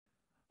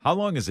How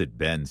long has it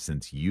been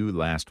since you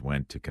last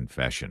went to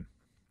confession?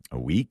 A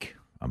week?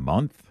 A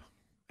month?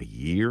 A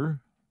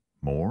year?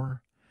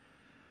 More?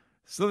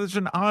 So there's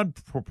an odd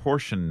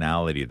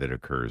proportionality that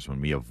occurs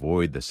when we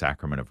avoid the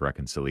sacrament of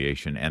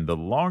reconciliation, and the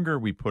longer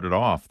we put it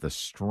off, the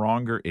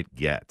stronger it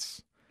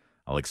gets.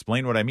 I'll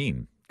explain what I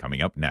mean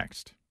coming up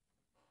next.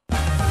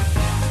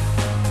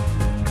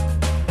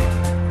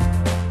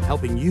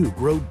 Helping you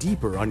grow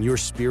deeper on your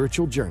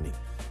spiritual journey.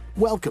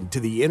 Welcome to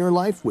The Inner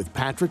Life with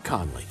Patrick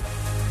Conley.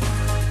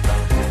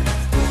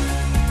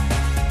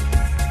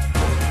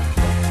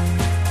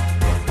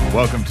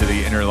 Welcome to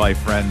The Inner Life,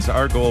 friends.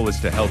 Our goal is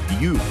to help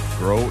you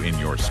grow in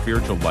your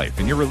spiritual life,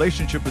 in your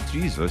relationship with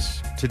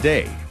Jesus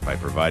today, by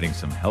providing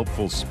some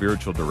helpful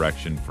spiritual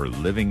direction for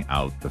living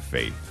out the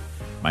faith.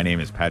 My name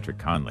is Patrick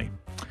Conley.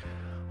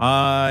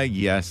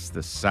 Yes,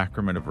 the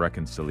sacrament of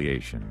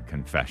reconciliation,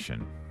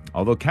 confession.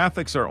 Although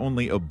Catholics are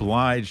only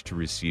obliged to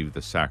receive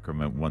the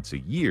sacrament once a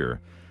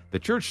year, the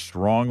Church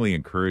strongly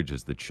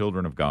encourages the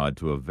children of God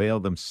to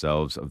avail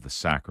themselves of the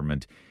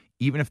sacrament,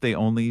 even if they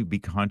only be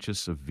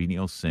conscious of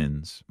venial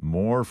sins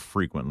more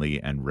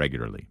frequently and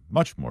regularly,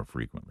 much more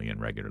frequently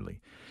and regularly.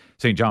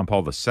 St. John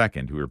Paul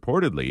II, who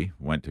reportedly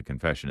went to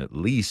confession at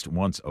least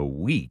once a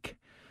week,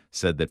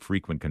 said that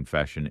frequent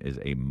confession is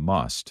a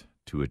must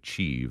to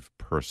achieve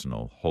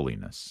personal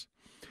holiness.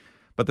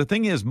 But the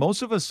thing is,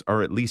 most of us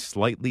are at least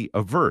slightly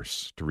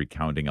averse to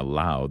recounting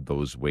aloud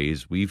those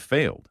ways we've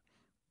failed.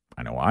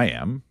 I know I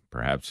am.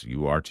 Perhaps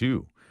you are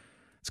too.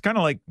 It's kind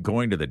of like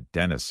going to the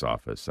dentist's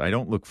office. I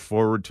don't look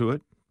forward to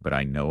it, but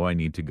I know I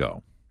need to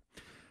go.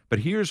 But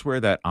here's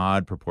where that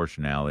odd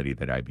proportionality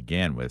that I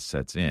began with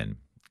sets in.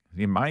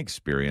 In my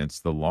experience,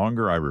 the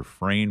longer I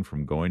refrain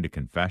from going to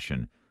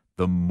confession,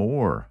 the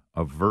more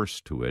averse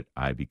to it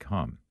I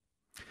become.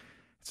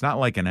 It's not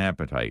like an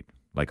appetite,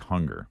 like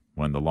hunger.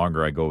 When the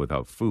longer I go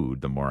without food,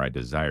 the more I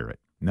desire it.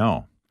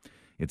 No,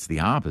 it's the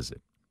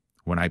opposite.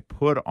 When I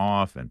put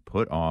off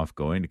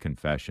going to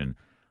confession,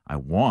 I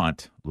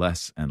want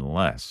less and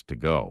less to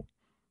go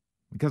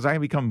because I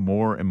become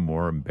more and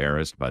more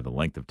embarrassed by the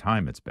length of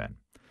time it's been.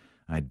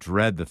 I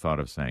dread the thought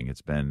of saying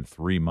it's been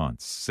 3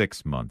 months,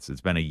 6 months,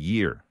 it's been a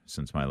year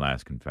since my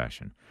last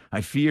confession.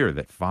 I fear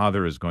that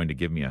Father is going to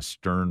give me a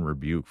stern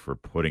rebuke for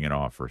putting it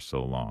off for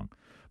so long.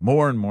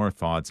 More and more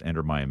thoughts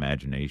enter my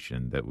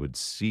imagination that would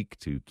seek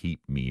to keep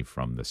me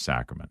from the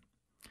sacrament.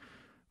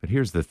 But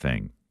here's the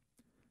thing.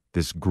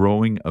 This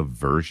growing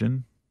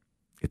aversion,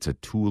 it's a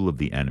tool of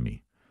the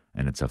enemy.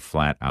 And it's a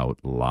flat-out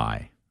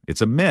lie. It's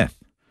a myth.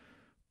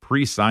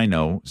 Priests I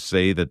know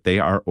say that they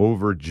are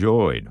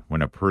overjoyed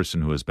when a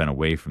person who has been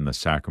away from the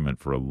sacrament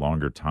for a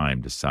longer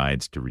time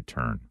decides to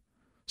return.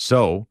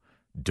 So,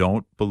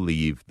 don't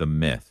believe the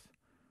myth.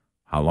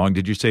 How long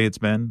did you say it's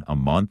been? A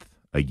month?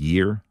 A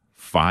year?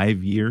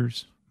 5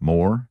 years?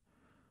 More?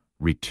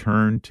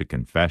 Return to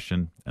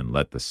confession and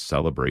let the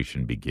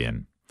celebration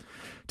begin.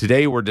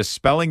 Today, we're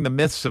dispelling the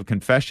myths of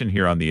confession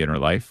here on The Inner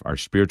Life. Our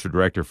spiritual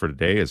director for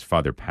today is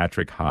Father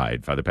Patrick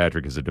Hyde. Father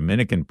Patrick is a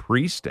Dominican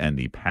priest and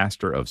the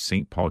pastor of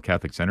St. Paul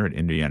Catholic Center at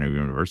Indiana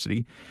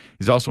University.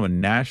 He's also a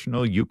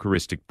national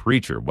Eucharistic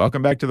preacher.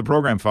 Welcome back to the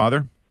program,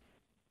 Father.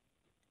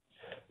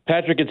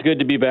 Patrick, it's good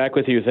to be back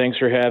with you. Thanks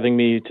for having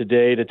me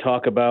today to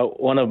talk about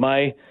one of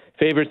my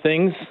favorite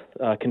things,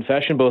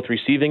 confession, both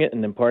receiving it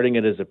and imparting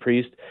it as a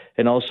priest,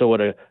 and also what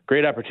a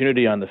great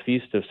opportunity on the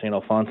feast of St.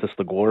 Alphonsus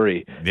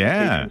Liguori,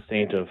 patron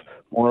saint of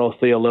moral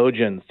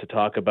theologians, to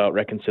talk about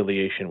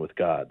reconciliation with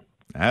God.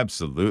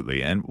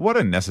 Absolutely. And what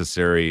a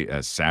necessary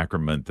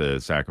sacrament the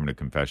sacrament of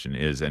confession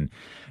is. And,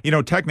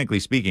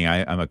 technically speaking,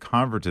 I'm a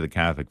convert to the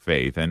Catholic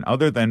faith. And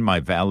other than my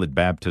valid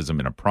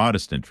baptism in a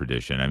Protestant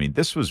tradition,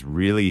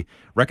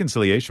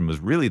 reconciliation was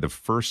really the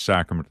first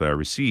sacrament that I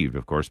received,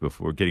 of course,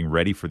 before getting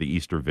ready for the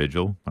Easter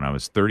Vigil when I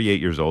was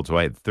 38 years old. So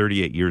I had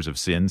 38 years of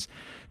sins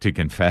to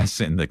confess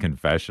in the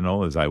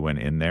confessional as I went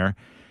in there.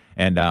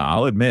 And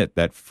I'll admit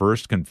that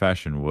first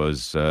confession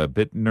was a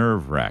bit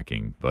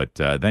nerve-wracking, but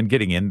then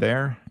getting in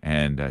there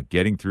and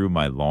getting through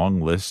my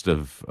long list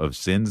of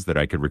sins that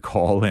I could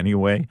recall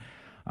anyway,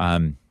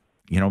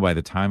 by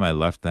the time I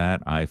left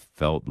that, I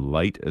felt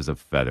light as a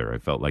feather. I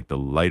felt like the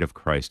light of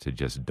Christ had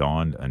just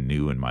dawned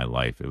anew in my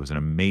life. It was an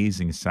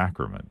amazing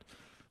sacrament.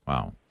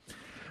 Wow.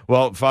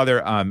 Well,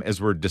 Father,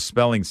 as we're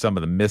dispelling some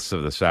of the myths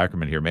of the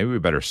sacrament here, maybe we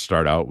better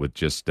start out with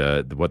just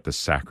what the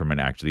sacrament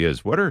actually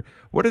is. What are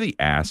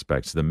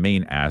the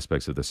main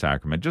aspects of the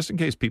sacrament, just in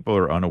case people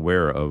are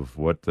unaware of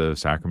what the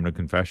sacrament of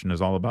confession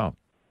is all about?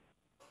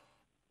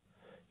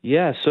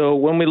 Yeah, so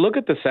when we look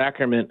at the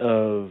sacrament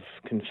of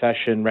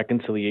confession,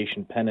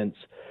 reconciliation, penance,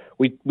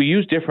 we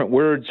use different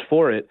words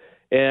for it,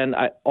 and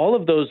all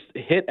of those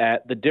hit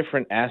at the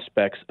different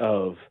aspects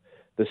of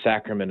the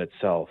sacrament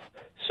itself.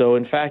 So,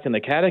 in fact, in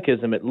the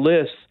Catechism, it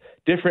lists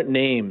different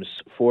names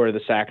for the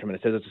sacrament.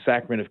 It says it's a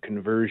sacrament of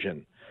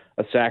conversion,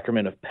 a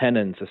sacrament of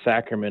penance, a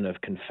sacrament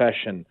of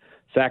confession,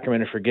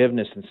 sacrament of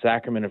forgiveness, and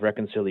sacrament of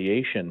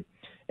reconciliation.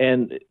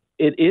 And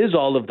it is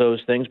all of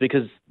those things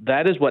because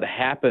that is what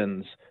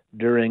happens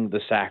during the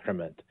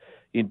sacrament.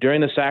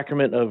 during the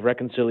sacrament of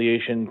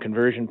reconciliation,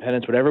 conversion,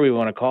 penance, whatever we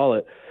want to call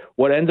it,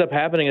 what ends up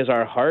happening is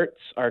our hearts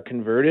are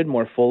converted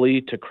more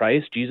fully to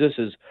Christ. Jesus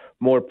is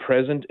more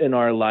present in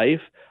our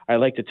life. I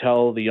like to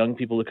tell the young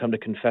people to come to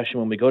confession,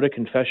 when we go to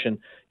confession,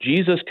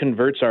 Jesus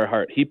converts our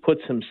heart. He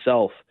puts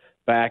himself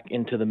back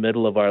into the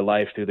middle of our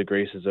life through the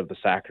graces of the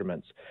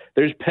sacraments.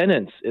 There's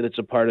penance that's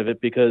a part of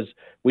it, because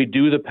we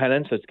do the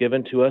penance that's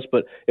given to us,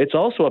 but it's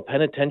also a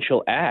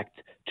penitential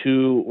act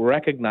to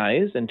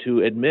recognize and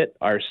to admit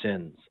our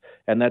sins.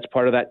 And that's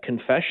part of that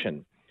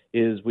confession,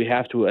 is we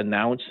have to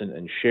announce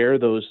and share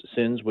those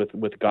sins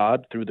with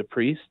God through the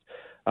priest.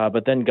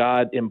 But then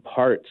God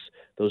imparts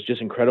those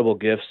just incredible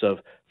gifts of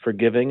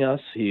forgiving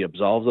us. He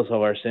absolves us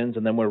of our sins,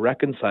 and then we're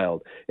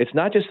reconciled. It's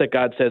not just that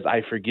God says,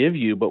 I forgive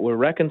you, but we're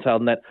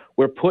reconciled in that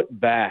we're put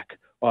back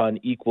on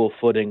equal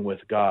footing with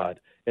God.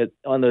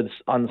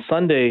 On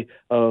Sunday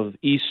of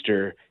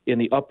Easter, in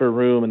the upper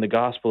room in the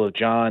Gospel of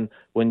John,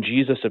 when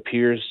Jesus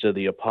appears to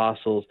the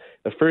apostles,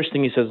 the first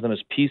thing he says to them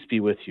is, peace be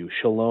with you,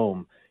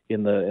 shalom,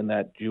 in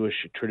that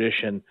Jewish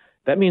tradition.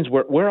 That means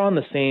we're on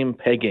the same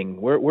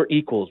pegging. We're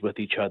equals with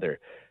each other.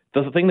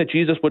 The thing that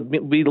Jesus would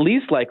be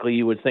least likely,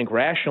 you would think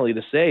rationally,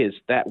 to say is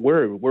that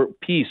we're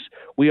peace.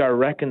 We are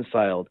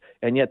reconciled.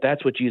 And yet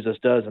that's what Jesus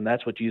does, and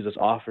that's what Jesus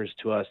offers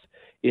to us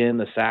in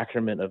the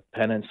sacrament of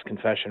penance,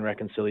 confession,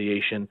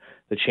 reconciliation,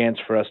 the chance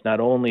for us not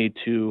only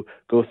to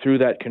go through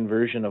that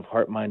conversion of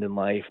heart, mind, and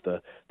life,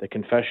 the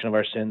confession of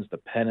our sins, the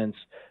penance,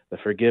 the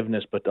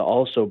forgiveness, but to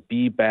also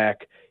be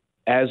back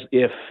as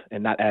if,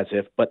 and not as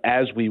if, but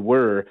as we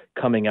were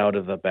coming out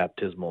of the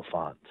baptismal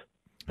font.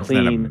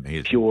 Clean,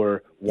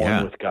 pure,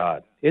 one with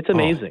God. It's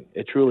amazing.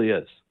 It truly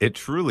is. It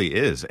truly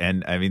is.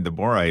 And I mean, the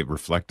more I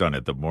reflect on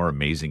it, the more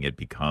amazing it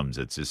becomes.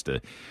 It's just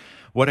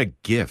what a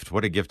gift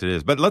it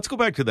is. But let's go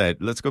back to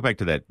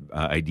that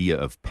idea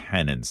of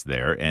penance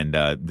there. And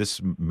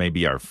this may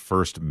be our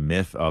first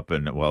myth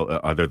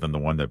other than the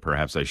one that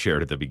perhaps I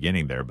shared at the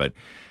beginning there. But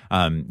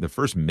the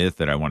first myth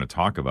that I want to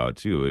talk about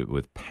too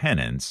with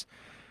penance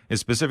is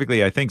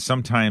specifically, I think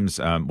sometimes,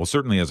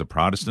 certainly as a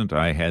Protestant,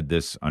 I had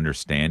this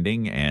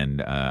understanding,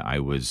 and I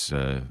was,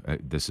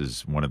 this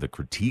is one of the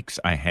critiques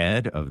I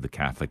had of the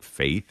Catholic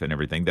faith and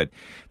everything, that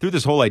through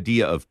this whole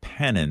idea of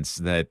penance,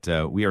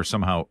 that we are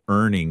somehow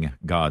earning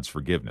God's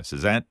forgiveness.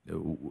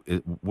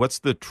 What's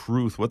the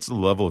truth? What's the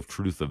level of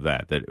truth of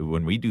that? That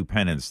when we do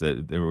penance,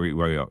 that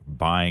we are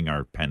buying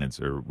our penance,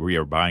 or we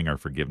are buying our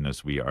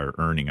forgiveness, we are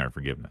earning our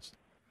forgiveness?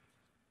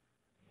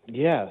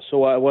 Yeah,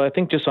 so I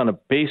think just on a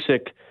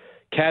basic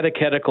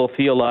catechetical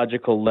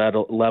theological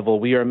level,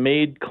 we are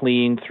made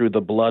clean through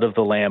the blood of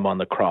the Lamb on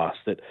the cross,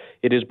 that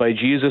it is by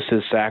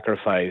Jesus'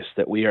 sacrifice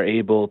that we are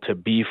able to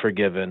be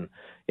forgiven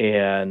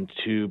and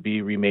to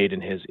be remade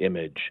in his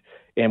image.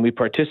 And we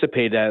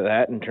participate at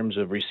that in terms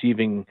of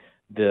receiving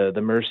the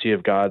mercy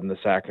of God in the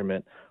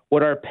sacrament.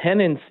 What our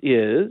penance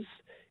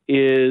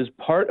is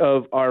part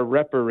of our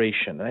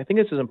reparation. And I think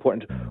this is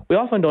important. We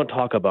often don't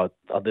talk about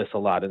this a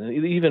lot.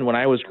 And even when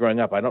I was growing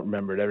up, I don't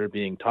remember it ever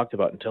being talked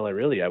about until I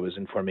was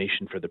in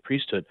formation for the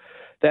priesthood.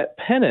 That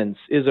penance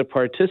is a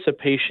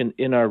participation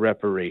in our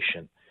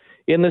reparation.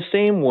 In the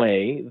same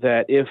way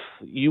that if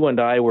you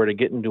and I were to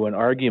get into an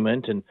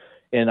argument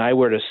and I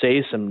were to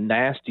say some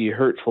nasty,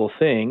 hurtful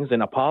things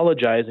and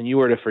apologize, and you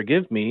were to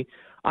forgive me,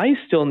 I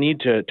still need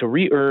to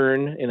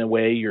re-earn, in a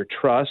way, your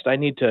trust. I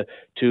need to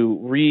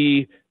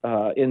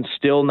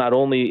instill not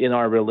only in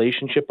our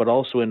relationship, but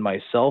also in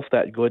myself,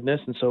 that goodness.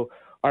 And so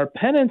our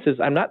penance is,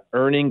 I'm not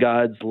earning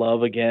God's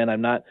love again.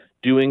 I'm not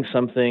doing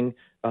something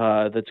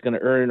that's going to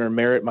earn or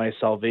merit my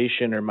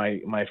salvation or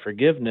my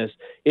forgiveness.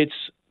 It's,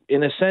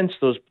 in a sense,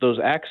 those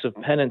acts of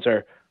penance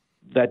are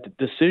that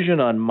decision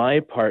on my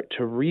part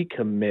to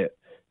recommit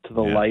to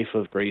the life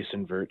of grace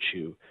and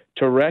virtue,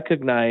 to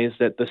recognize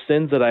that the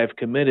sins that I've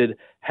committed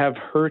have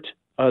hurt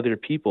other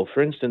people.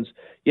 For instance,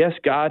 yes,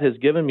 God has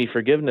given me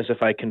forgiveness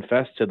if I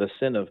confess to the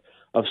sin of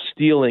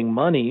stealing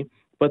money,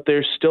 but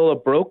there's still a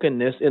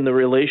brokenness in the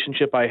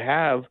relationship I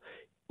have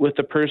with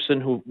the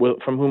person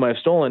from whom I've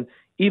stolen,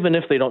 even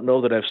if they don't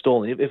know that I've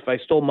stolen. If I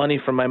stole money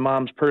from my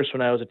mom's purse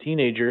when I was a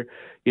teenager,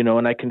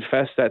 and I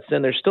confess that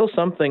sin, there's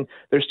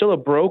still a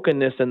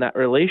brokenness in that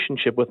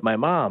relationship with my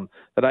mom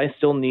that I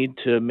still need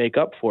to make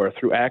up for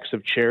through acts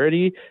of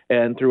charity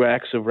and through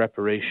acts of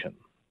reparation.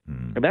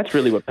 And that's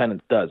really what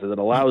penance does, is it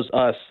allows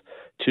us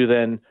to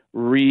then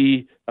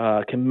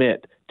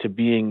recommit to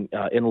being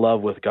in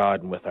love with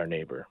God and with our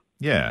neighbor.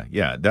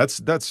 Yeah.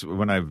 That's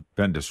when I've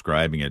been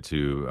describing it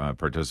to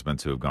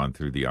participants who have gone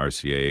through the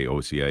RCA,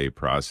 OCA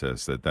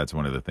process, that's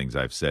one of the things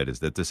I've said, is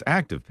that this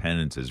act of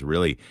penance is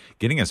really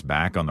getting us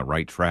back on the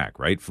right track,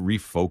 right?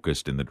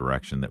 Refocused in the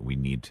direction that we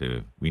need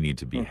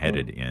to be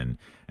headed in.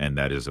 And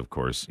that is, of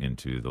course,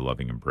 into the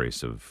loving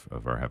embrace of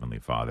our Heavenly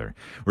Father.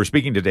 We're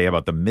speaking today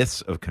about the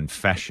myths of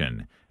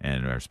confession,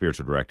 and our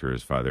spiritual director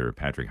is Father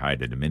Patrick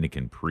Hyde, a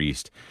Dominican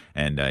priest,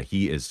 and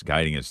he is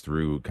guiding us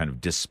through kind of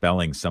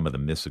dispelling some of the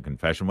myths of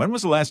confession. When when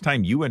was the last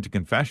time you went to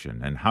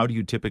confession, and how do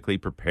you typically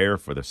prepare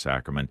for the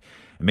sacrament?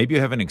 And maybe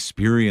you have an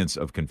experience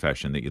of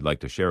confession that you'd like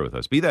to share with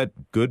us. Be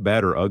that good,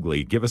 bad, or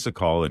ugly, give us a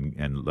call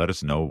and let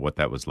us know what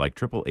that was like.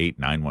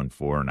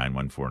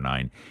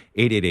 888-914-9149,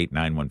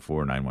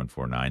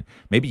 888-914-9149.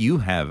 Maybe you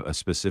have a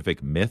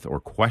specific myth or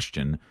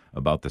question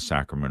about the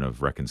sacrament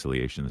of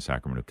reconciliation, the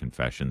sacrament of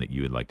confession that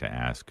you would like to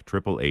ask.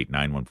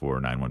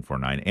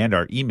 888-914-9149. And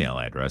our email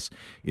address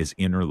is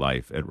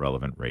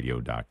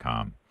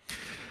innerlife@relevantradio.com.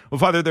 Well,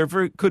 Father, there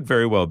could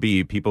very well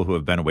be people who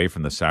have been away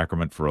from the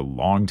sacrament for a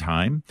long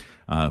time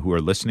who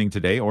are listening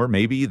today, or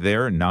maybe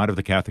they're not of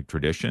the Catholic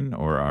tradition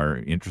or are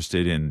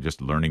interested in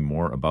just learning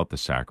more about the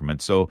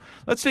sacrament. So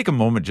let's take a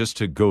moment just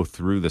to go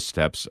through the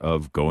steps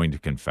of going to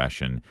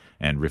confession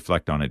and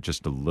reflect on it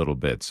just a little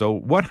bit. So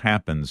what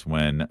happens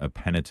when a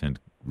penitent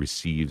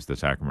receives the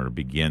sacrament or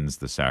begins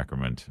the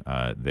sacrament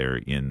there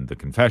in the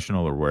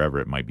confessional or wherever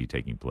it might be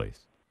taking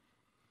place?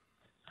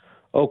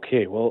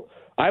 Okay, well,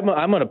 I'm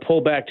going to pull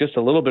back just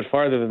a little bit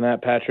farther than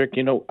that, Patrick.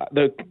 You know,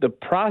 the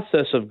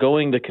process of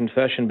going to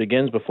confession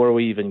begins before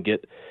we even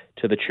get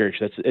to the church.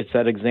 It's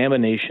that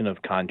examination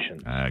of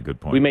conscience.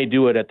 Good point. We may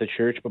do it at the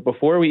church, but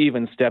before we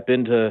even step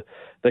into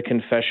the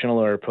confessional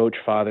or approach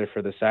Father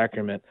for the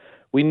sacrament,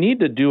 we need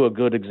to do a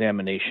good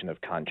examination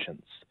of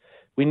conscience.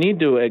 We need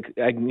to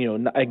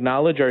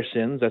acknowledge our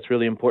sins. That's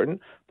really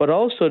important, but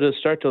also to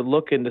start to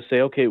look and to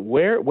say, okay,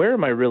 where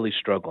am I really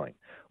struggling?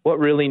 What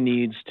really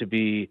needs to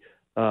be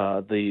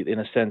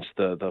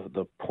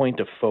the point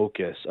of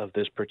focus of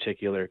this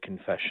particular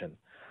confession?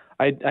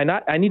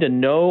 I need to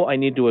know, I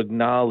need to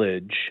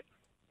acknowledge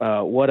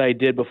what I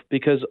did,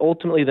 because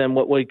ultimately then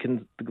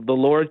the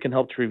Lord can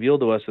help to reveal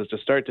to us is to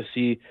start to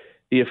see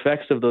the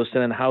effects of those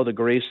sin and how the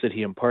grace that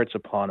he imparts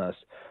upon us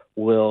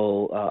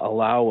will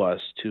allow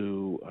us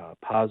to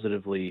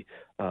positively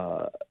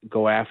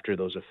go after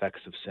those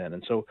effects of sin.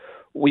 And so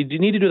we do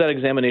need to do that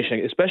examination,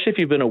 especially if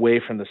you've been away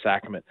from the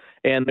sacrament.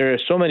 And there are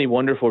so many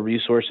wonderful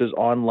resources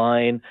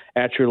online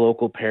at your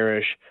local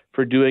parish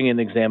for doing an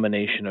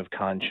examination of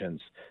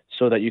conscience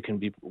so that you can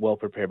be well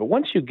prepared. But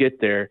once you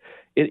get there,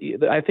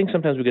 I think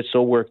sometimes we get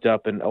so worked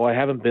up and, I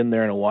haven't been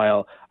there in a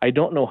while, I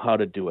don't know how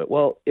to do it.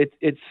 Well,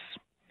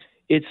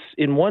 it's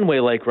in one way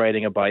like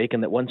riding a bike,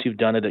 and that once you've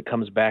done it, it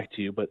comes back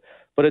to you. But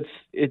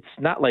it's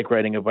not like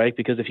riding a bike,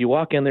 because if you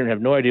walk in there and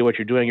have no idea what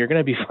you're doing, you're going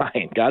to be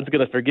fine. God's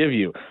going to forgive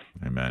you.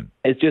 Amen.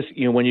 It's just,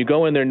 when you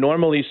go in there,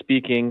 normally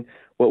speaking,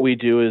 what we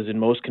do is in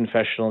most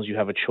confessionals, you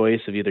have a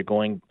choice of either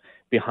going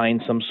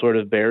behind some sort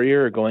of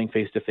barrier or going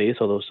face to face,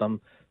 although some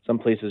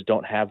places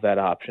don't have that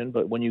option.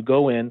 But when you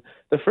go in,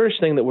 the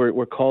first thing that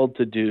we're called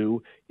to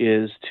do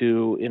is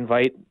to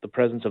invite the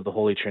presence of the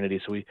Holy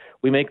Trinity. So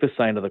we make the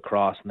sign of the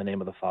cross in the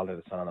name of the Father,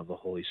 the Son, and of the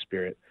Holy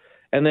Spirit.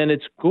 And then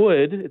it's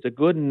a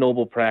good and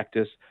noble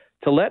practice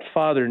to let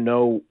Father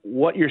know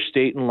what your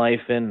state in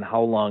life in and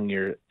how long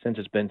since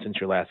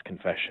your last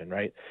confession,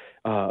 right?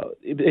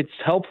 It's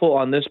helpful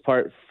on this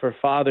part for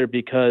Father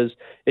because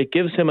it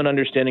gives him an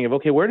understanding of,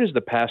 okay, where does the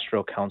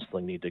pastoral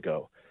counseling need to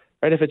go?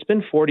 Right? If it's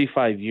been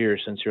 45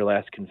 years since your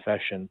last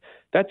confession,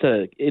 that's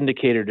an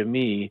indicator to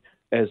me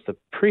as the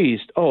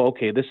priest,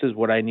 okay, this is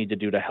what I need to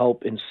do to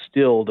help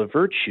instill the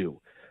virtue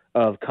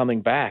of coming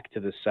back to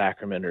the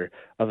sacrament, or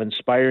of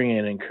inspiring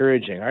and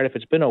encouraging. All right, if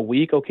it's been a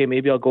week, okay,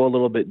 maybe I'll go a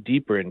little bit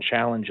deeper and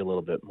challenge a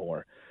little bit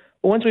more.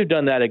 But once we've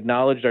done that,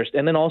 acknowledged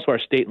and then also our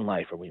state in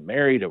life. Are we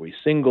married? Are we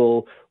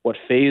single? What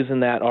phase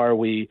in that are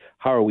we?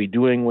 How are we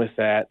doing with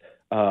that?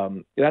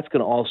 That's going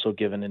to also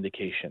give an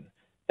indication.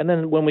 And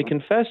then when we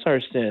confess our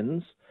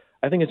sins,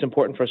 I think it's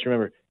important for us to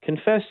remember,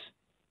 confess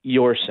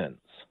your sins.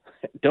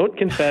 Don't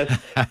confess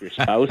your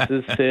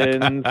spouse's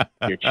sins,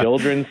 your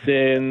children's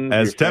sins.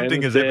 As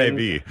tempting as it may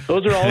be.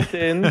 Those are all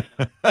sins.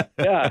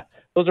 Yeah,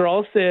 those are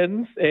all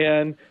sins.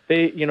 And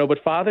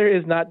but Father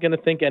is not going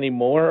to think any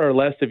more or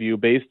less of you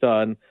based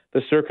on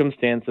the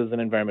circumstances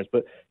and environments.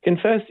 But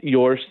confess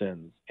your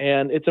sins.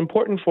 And it's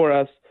important for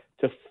us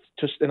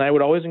and I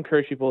would always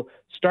encourage people,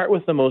 start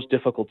with the most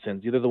difficult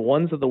sins, either the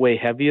ones that weigh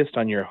heaviest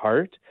on your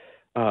heart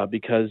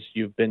because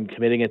you've been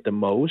committing it the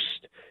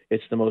most,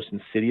 it's the most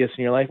insidious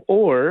in your life,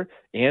 or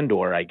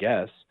I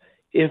guess,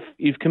 if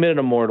you've committed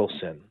a mortal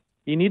sin.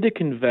 You need to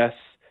confess.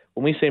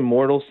 When we say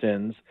mortal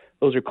sins,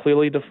 those are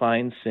clearly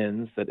defined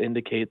sins that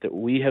indicate that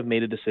we have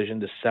made a decision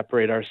to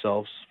separate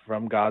ourselves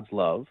from God's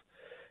love.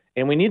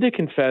 And we need to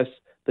confess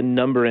the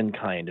number and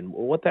kind. And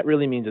what that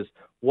really means is,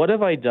 what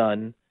have I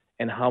done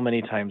and how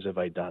many times have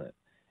I done it?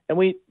 And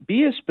we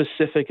be as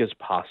specific as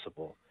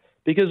possible,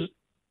 because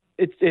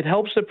it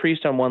helps the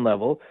priest on one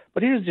level.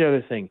 But here's the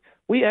other thing.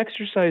 We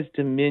exercise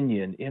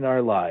dominion in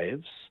our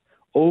lives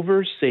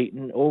over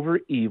Satan, over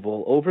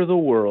evil, over the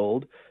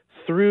world,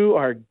 through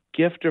our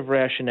gift of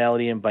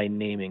rationality and by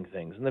naming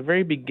things. In the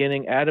very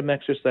beginning, Adam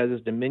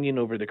exercises dominion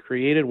over the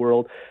created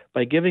world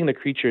by giving the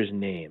creatures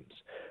names.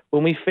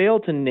 When we fail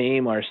to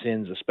name our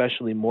sins,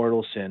 especially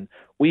mortal sin,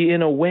 we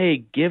in a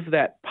way give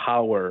that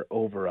power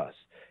over us.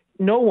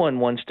 no one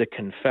wants to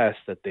confess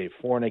that they've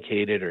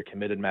fornicated or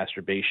committed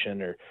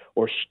masturbation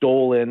or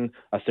stolen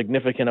a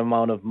significant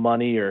amount of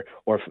money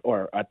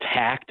or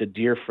attacked a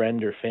dear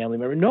friend or family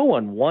member. No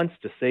one wants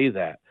to say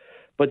that.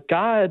 But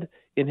God,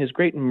 in his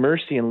great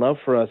mercy and love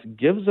for us,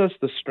 gives us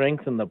the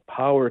strength and the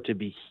power to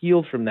be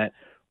healed from that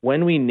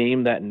when we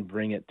name that and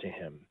bring it to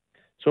him.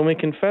 So when we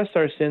confess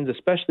our sins,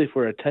 especially if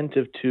we're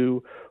attentive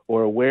to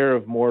or aware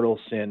of mortal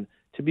sin,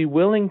 to be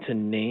willing to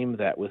name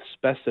that with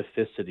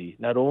specificity,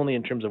 not only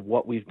in terms of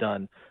what we've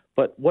done,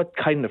 but what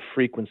kind of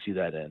frequency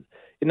that in.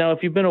 Now,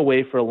 if you've been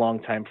away for a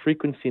long time,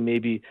 frequency,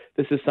 maybe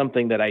this is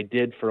something that I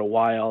did for a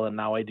while and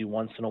now I do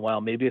once in a while.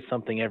 Maybe it's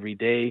something every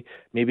day.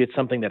 Maybe it's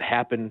something that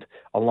happened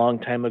a long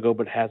time ago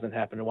but hasn't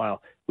happened in a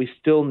while. We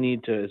still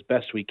need to, as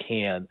best we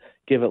can,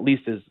 give at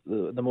least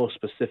the most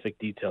specific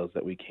details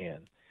that we can.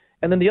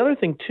 And then the other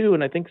thing, too,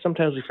 and I think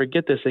sometimes we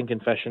forget this in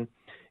confession,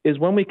 is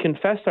when we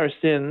confess our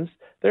sins,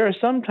 there are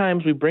some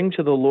times we bring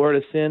to the Lord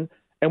a sin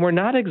and we're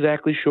not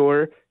exactly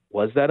sure,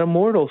 was that a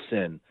mortal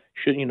sin?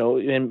 Should,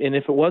 and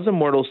if it was a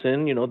mortal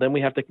sin, then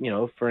we have to,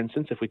 for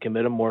instance, if we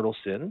commit a mortal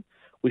sin,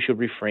 we should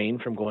refrain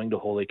from going to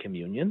Holy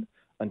Communion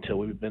until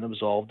we've been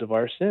absolved of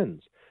our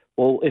sins.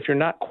 Well, if you're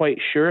not quite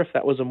sure if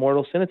that was a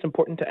mortal sin, it's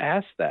important to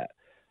ask that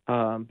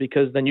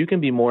because then you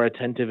can be more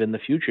attentive in the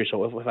future.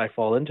 So if I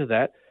fall into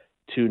that,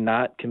 to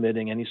not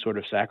committing any sort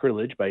of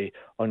sacrilege by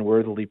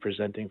unworthily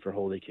presenting for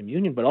Holy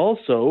Communion, but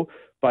also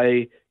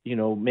by,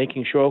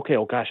 making sure, okay,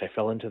 oh gosh, I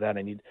fell into that.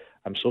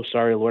 I'm so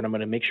sorry, Lord, I'm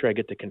going to make sure I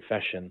get to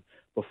confession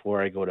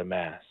before I go to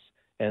Mass.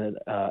 And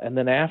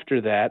then after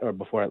that, or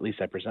before at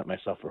least I present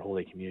myself for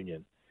Holy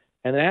Communion.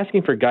 And then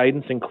asking for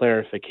guidance and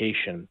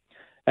clarification.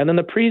 And then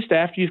the priest,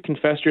 after you've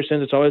confessed your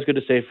sins, it's always good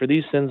to say, for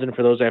these sins and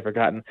for those I've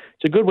forgotten.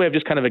 It's a good way of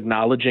just kind of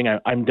acknowledging,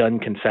 I'm done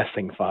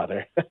confessing,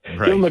 Father. Right,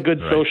 Give them a good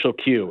social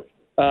cue.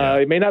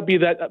 It may not be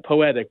that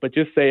poetic, but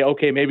just say,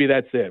 okay, maybe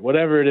that's it.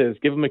 Whatever it is,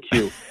 give them a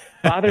cue.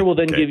 Father will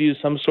then give you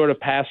some sort of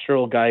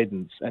pastoral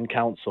guidance and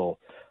counsel.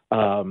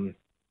 He'll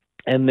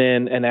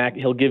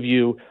give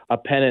you a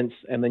penance,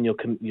 and then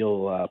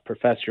you'll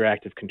profess your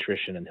act of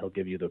contrition, and he'll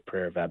give you the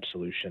prayer of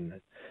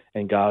absolution,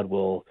 and God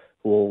will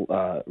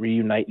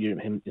reunite you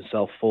and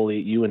himself fully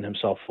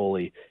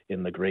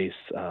in the grace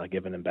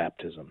given in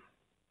baptism.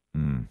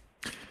 Mm.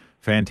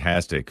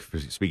 Fantastic.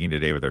 Speaking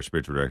today with our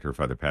spiritual director,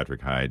 Father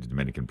Patrick Hyde,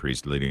 Dominican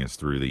priest, leading us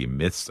through the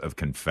myths of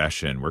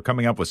confession. We're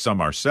coming up with some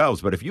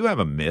ourselves, but if you have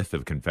a myth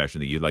of confession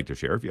that you'd like to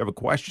share, if you have a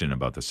question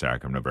about the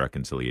sacrament of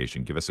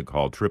reconciliation, give us a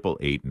call,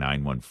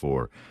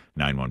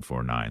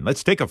 888-914-9149.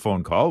 Let's take a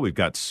phone call. We've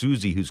got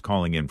Susie who's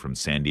calling in from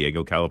San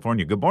Diego,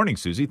 California. Good morning,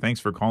 Susie. Thanks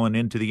for calling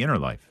in to the Inner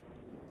Life.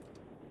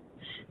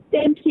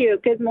 Thank you.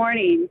 Good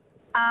morning.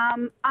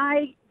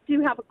 I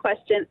do have a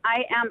question.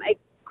 I am a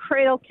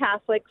cradle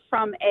Catholic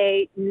from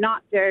a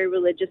not very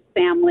religious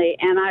family,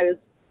 and I was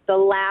the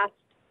last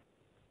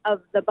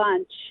of the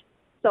bunch.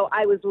 So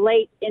I was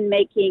late in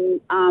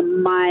making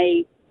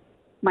my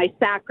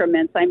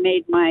sacraments. I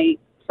made my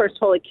first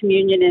Holy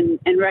Communion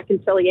and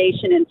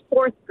reconciliation in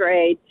fourth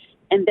grade,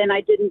 and then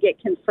I didn't get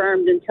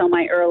confirmed until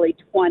my early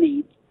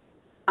 20s.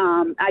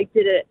 I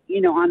did it,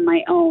 on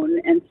my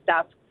own and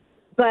stuff.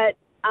 But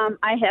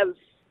I have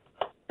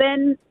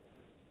been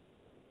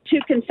to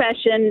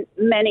confession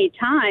many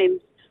times,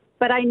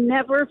 but I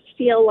never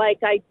feel like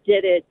I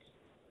did it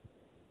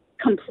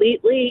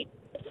completely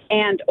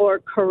and or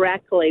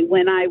correctly.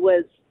 When I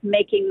was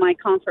making my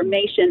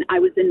confirmation, I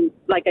was in,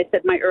 like I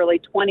said, my early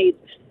 20s.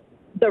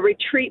 The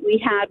retreat we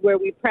had where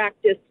we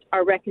practiced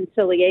our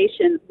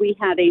reconciliation, we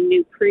had a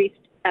new priest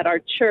at our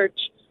church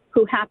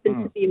who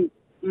happened to be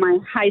my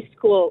high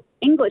school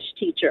English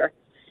teacher.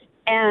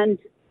 And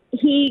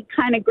he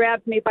kind of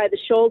grabbed me by the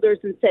shoulders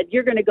and said,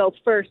 you're going to go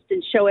first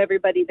and show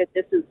everybody that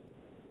this is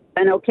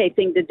an okay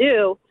thing to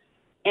do.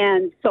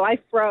 And so I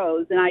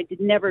froze, and I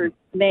never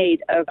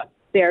made a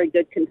very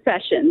good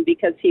confession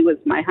because he was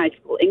my high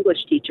school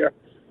English teacher.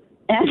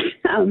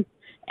 And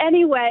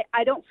anyway,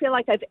 I don't feel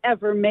like I've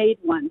ever made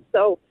one.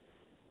 So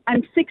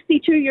I'm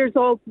 62 years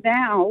old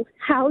now.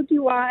 How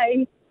do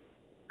I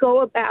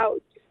go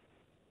about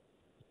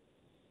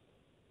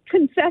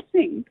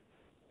confessing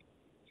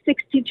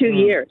 62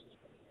 years?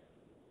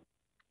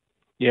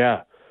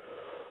 Yeah.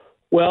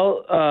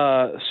 Well,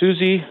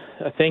 Susie,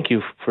 thank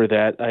you for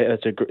that.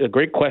 That's a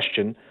great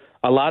question.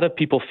 A lot of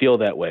people feel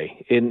that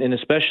way, and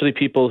especially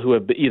people who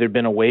have either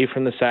been away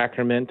from the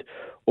sacrament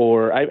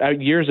or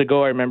years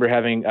ago, I remember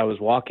I was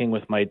walking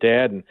with my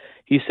dad, and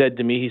he said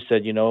to me,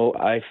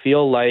 I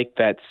feel like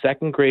that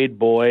second grade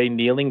boy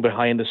kneeling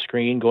behind the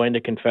screen, going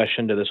to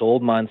confession to this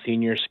old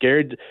Monsignor,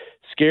 scared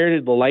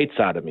the lights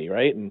out of me,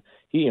 right? And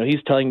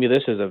he's telling me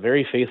this as a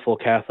very faithful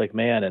Catholic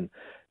man, and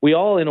we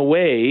all, in a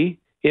way,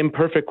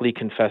 imperfectly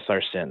confess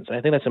our sins. I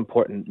think that's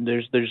important.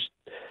 There's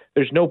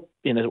no,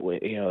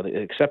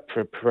 except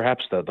for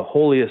perhaps the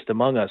holiest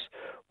among us,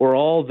 we're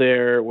all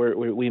there where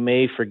we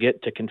may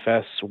forget to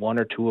confess one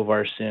or two of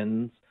our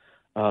sins.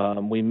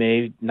 We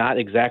may not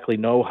exactly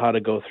know how to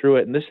go through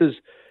it. And this is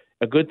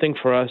a good thing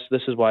for us.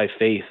 This is why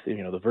faith,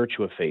 the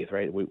virtue of faith,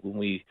 right? When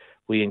we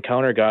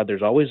encounter God,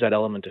 there's always that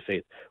element of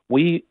faith.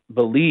 We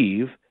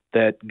believe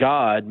that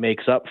God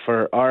makes up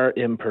for our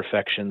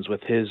imperfections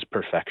with his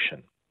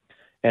perfection.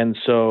 And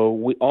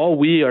so all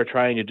we are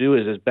trying to do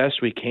is, as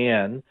best we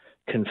can,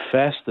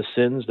 confess the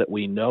sins that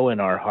we know in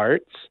our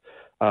hearts,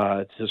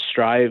 to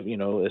strive,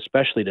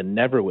 especially to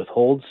never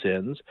withhold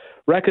sins,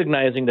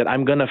 recognizing that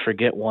I'm going to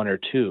forget one or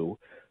two.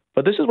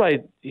 But this is why,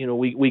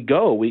 we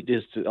go. I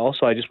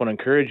just want to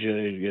encourage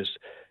you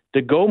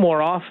to go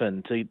more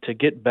often, to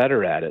get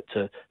better at it,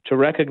 to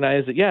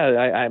recognize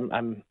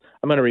that,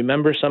 I'm going to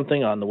remember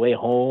something on the way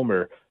home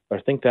or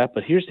think that.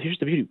 But here's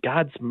the beauty: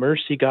 God's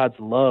mercy, God's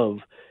love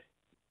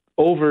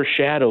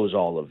overshadows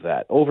all of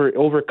that,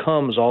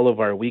 overcomes all of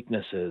our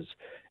weaknesses,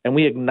 and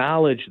we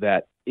acknowledge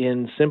that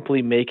in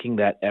simply making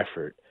that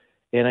effort.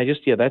 And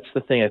that's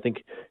the thing. I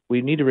think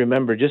we need to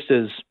remember, just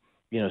as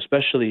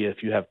especially if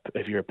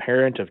you're a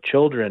parent of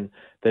children,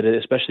 that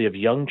especially of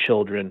young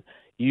children,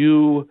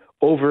 you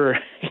overdo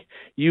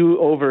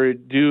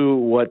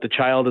what the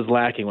child is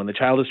lacking. When the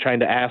child is trying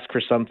to ask for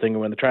something, or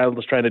when the child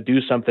is trying to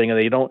do something, and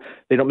they don't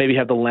maybe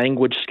have the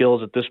language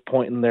skills at this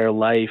point in their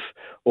life,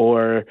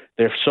 or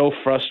they're so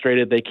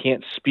frustrated they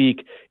can't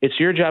speak, it's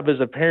your job as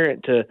a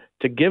parent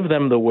to give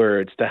them the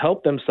words, to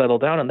help them settle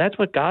down. And that's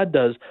what God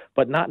does,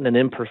 but not in an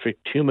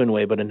imperfect human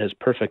way, but in his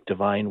perfect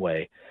divine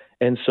way.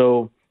 And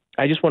so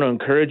I just want to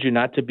encourage you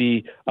not to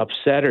be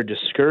upset or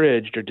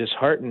discouraged or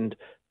disheartened,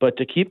 but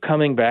to keep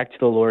coming back to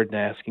the Lord and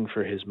asking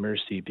for his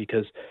mercy,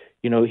 because,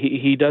 we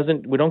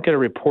don't get a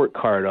report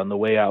card on the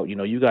way out.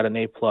 You got an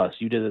A+,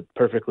 you did it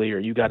perfectly, or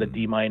you got a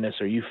D-,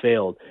 or you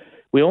failed.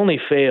 We only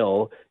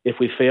fail if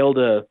we fail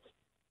to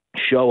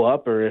show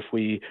up, or if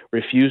we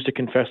refuse to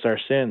confess our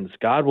sins.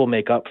 God will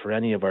make up for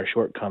any of our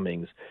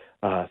shortcomings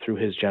through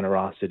his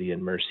generosity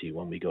and mercy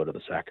when we go to the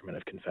sacrament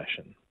of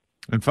confession.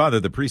 And Father,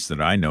 the priest that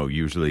I know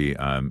usually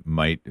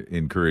might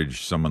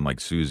encourage someone like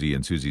Susie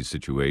in Susie's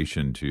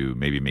situation to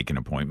maybe make an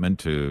appointment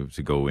to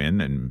go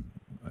in and,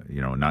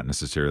 not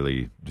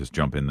necessarily just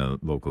jump in the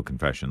local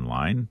confession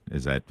line.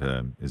 Is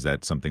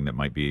that something that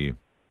might be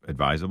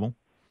advisable?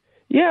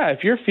 Yeah,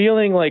 if you're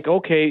feeling like,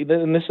 okay,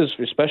 and this is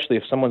especially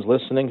if someone's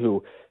listening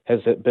who has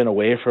been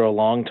away for a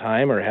long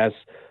time, or has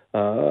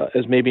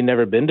maybe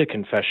never been to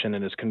confession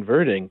and is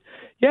converting,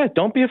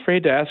 don't be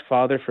afraid to ask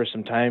Father for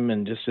some time,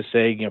 and just to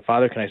say,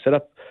 Father, can I set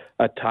up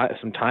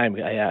some time?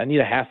 I need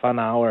a half an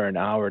hour, an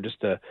hour,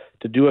 just to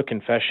do a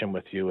confession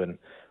with you. And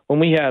when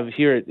we have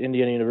here at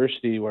Indiana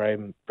University, where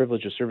I'm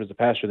privileged to serve as the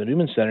pastor of the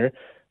Newman Center,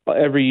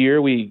 every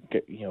year we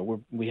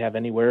have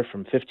anywhere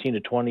from 15 to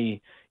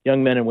 20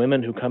 young men and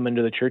women who come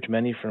into the church,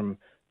 many from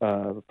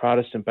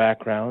Protestant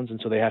backgrounds, and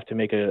so they have to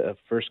make a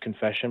first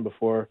confession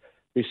before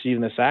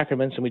receiving the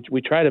sacraments. And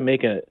we try to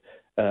make a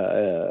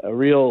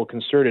real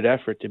concerted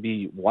effort to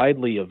be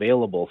widely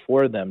available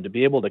for them, to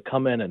be able to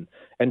come in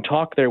and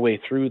talk their way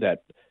through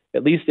that,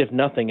 at least if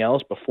nothing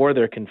else, before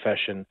their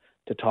confession,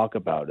 to talk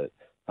about it.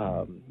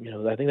 I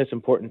think that's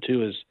important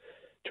too, is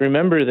to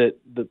remember that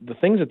the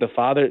things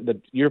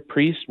that your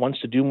priest wants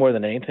to do more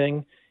than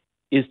anything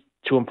is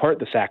to impart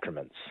the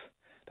sacraments.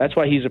 That's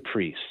why he's a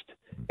priest.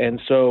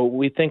 And so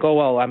we think, oh,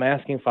 well, I'm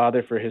asking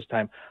Father for his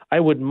time. I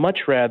would much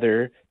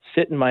rather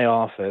sit in my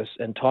office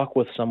and talk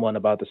with someone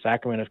about the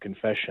sacrament of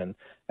confession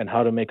and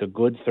how to make a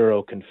good,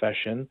 thorough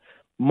confession,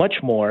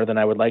 much more than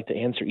I would like to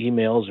answer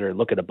emails or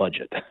look at a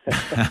budget.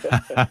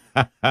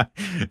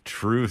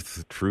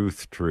 Truth.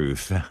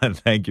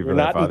 Thank you for We're that,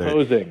 not Father.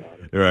 Imposing.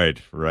 Right.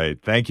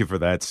 Thank you for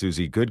that,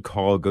 Susie. Good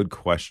call, good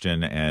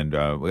question, and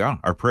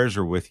our prayers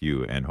are with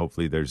you. And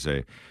hopefully, there's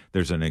an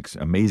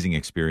amazing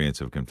experience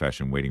of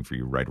confession waiting for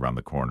you right around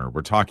the corner.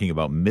 We're talking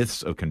about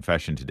myths of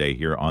confession today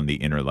here on The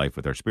Inner Life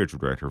with our spiritual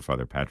director,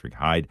 Father Patrick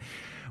Hyde.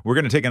 We're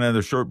going to take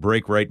another short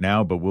break right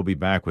now, but we'll be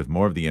back with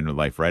more of The Inner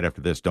Life right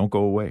after this. Don't go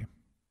away.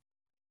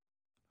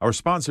 Our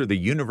sponsor, the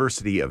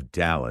University of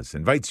Dallas,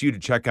 invites you to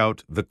check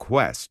out The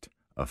Quest,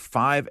 a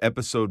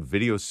 5-episode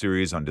video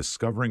series on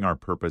discovering our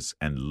purpose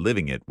and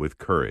living it with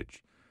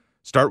courage.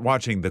 Start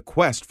watching The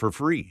Quest for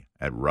free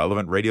at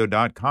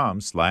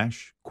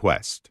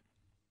relevantradio.com/quest.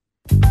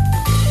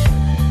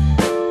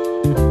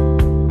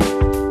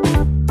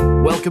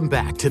 Welcome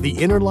back to The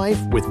Inner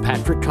Life with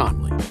Patrick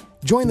Conley.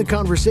 Join the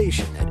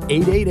conversation at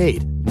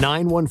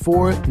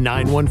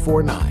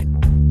 888-914-9149.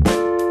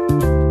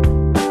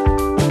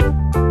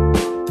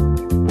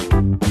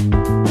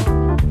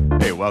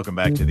 Welcome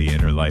back to The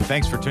Inner Life.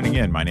 Thanks for tuning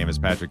in. My name is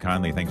Patrick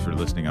Conley. Thanks for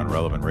listening on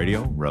Relevant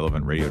Radio,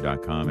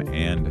 relevantradio.com,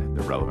 and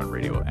the Relevant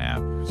Radio app.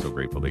 So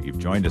grateful that you've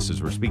joined us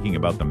as we're speaking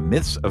about the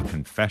myths of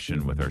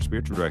confession with our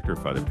spiritual director,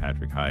 Father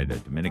Patrick Hyde, a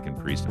Dominican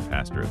priest and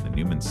pastor of the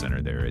Newman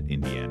Center there at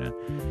Indiana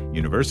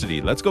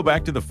University. Let's go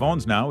back to the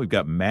phones now. We've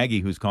got Maggie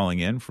who's calling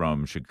in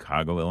from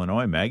Chicago,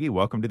 Illinois. Maggie,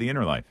 welcome to The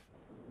Inner Life.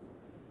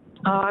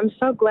 I'm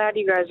so glad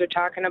you guys are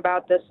talking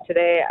about this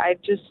today. I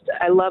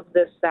love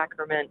this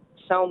sacrament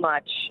so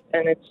much,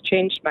 and it's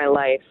changed my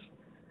life.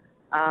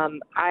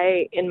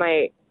 I, in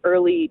my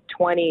early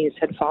 20s,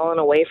 had fallen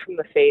away from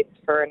the faith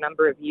for a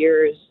number of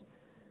years,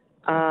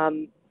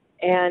 and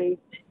And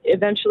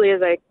eventually,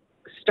 as I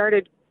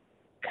started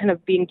kind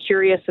of being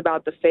curious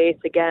about the faith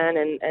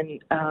again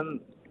and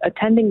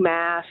attending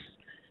Mass,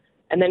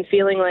 and then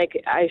feeling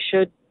like I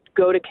should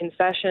go to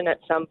confession at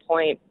some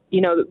point,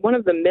 one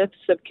of the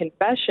myths of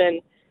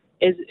confession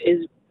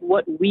is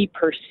what we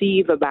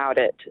perceive about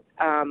it,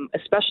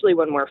 especially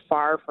when we're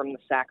far from the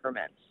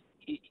sacraments.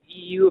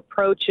 You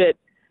approach it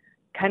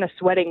kind of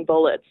sweating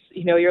bullets.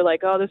 You're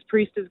like, oh, this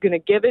priest is going to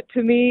give it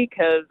to me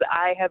because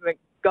I haven't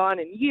gone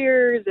in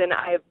years and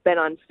I've been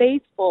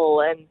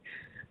unfaithful.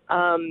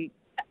 And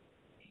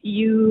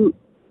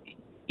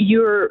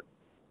you're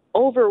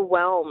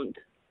overwhelmed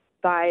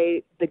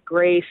by the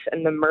grace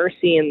and the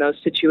mercy in those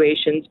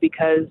situations,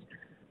 because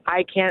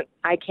I can't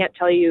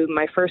tell you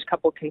my first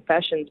couple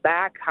confessions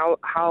back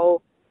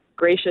how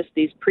gracious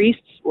these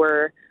priests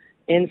were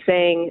in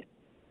saying,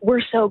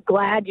 we're so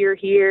glad you're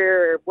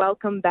here,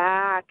 welcome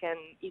back, and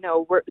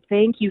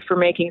thank you for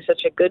making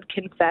such a good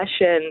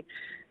confession.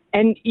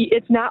 And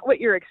it's not what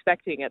you're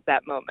expecting at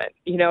that moment.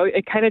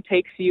 It kind of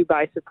takes you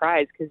by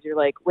surprise, because you're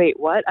like, wait,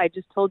 what? I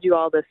just told you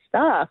all this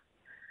stuff.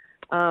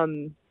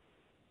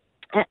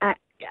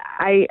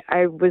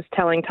 I was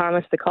telling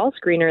Thomas, the call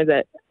screener,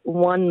 that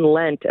one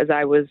Lent, as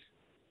I was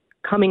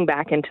coming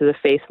back into the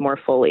faith more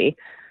fully,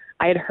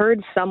 I had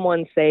heard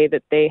someone say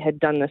that they had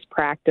done this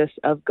practice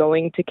of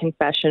going to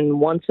confession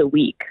once a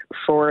week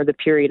for the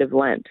period of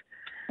Lent.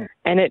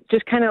 And it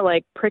just kind of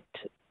like pricked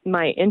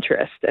my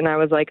interest. And I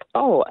was like,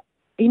 oh,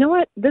 you know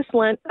what? This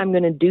Lent, I'm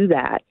going to do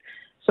that.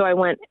 So I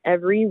went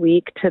every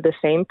week to the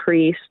same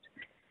priest,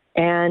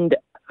 and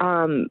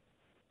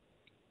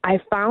I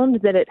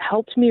found that it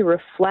helped me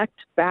reflect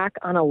back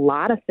on a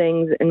lot of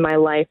things in my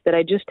life that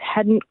I just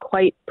hadn't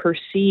quite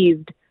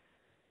perceived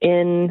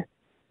in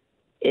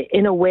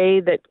a way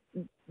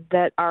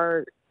that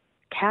our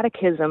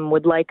catechism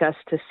would like us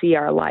to see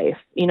our life.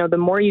 The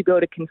more you go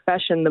to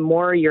confession, the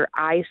more your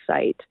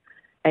eyesight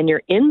and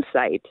your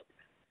insight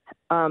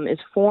is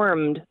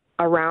formed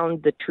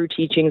around the true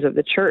teachings of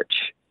the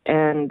church,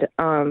 and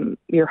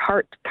your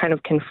heart kind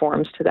of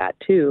conforms to that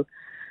too.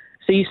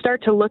 So you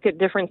start to look at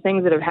different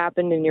things that have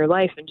happened in your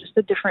life in just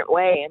a different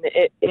way,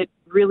 and it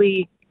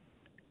really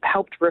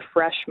helped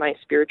refresh my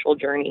spiritual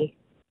journey.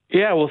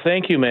 Yeah, well,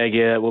 thank you, Meg.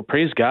 Yeah, well,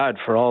 praise God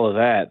for all of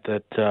that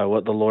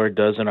what the Lord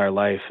does in our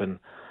life. And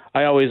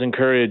I always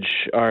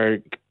encourage our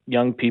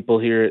young people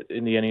here at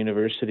Indiana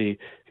University,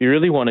 if you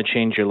really want to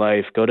change your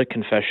life, go to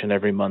confession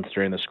every month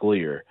during the school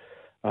year.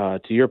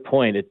 To your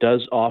point, it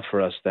does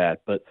offer us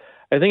that. But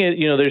I think,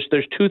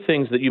 there's two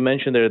things that you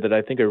mentioned there that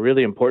I think are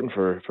really important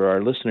for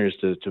our listeners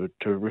to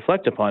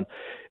reflect upon.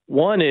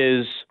 One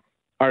is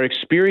our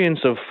experience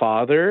of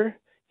Father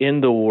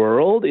in the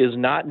world is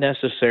not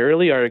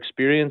necessarily our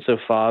experience of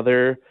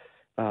Father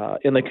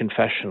in the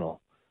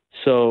confessional.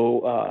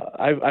 So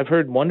I've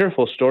heard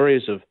wonderful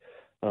stories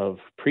of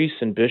priests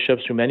and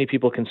bishops who many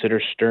people consider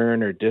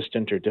stern or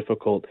distant or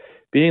difficult,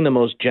 being the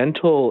most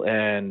gentle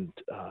and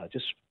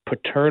just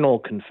paternal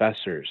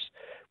confessors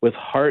with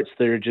hearts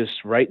that are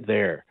just right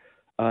there.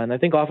 And I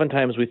think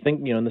oftentimes we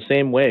think, in the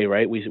same way,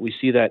 right? We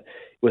see that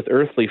with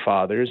earthly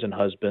fathers and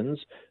husbands,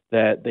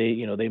 that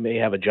they may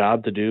have a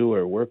job to do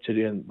or work to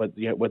do, but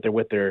yet when they're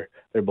with their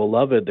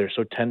beloved, they're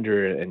so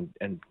tender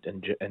and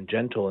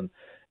gentle. And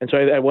so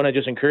I want to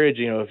just encourage,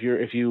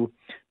 if you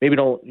maybe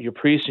you're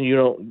priest and you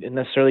don't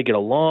necessarily get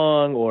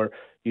along, or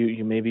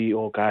you maybe,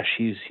 oh gosh,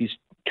 he's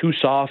too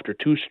soft or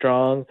too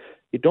strong.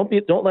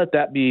 Don't let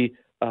that be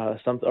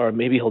something, or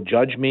maybe he'll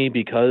judge me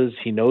because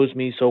he knows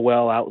me so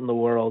well out in the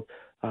world.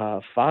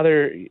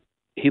 Father,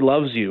 he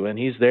loves you, and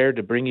he's there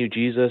to bring you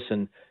Jesus,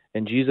 and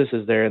Jesus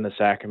is there in the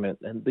sacrament.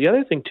 And the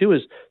other thing too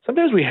is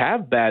sometimes we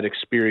have bad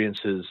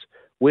experiences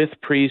with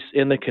priests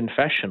in the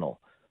confessional.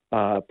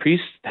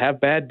 Priests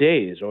have bad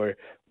days, or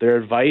their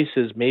advice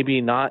is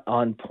maybe not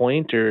on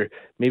point, or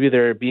maybe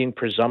they're being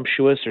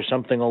presumptuous or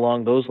something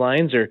along those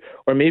lines, or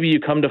maybe you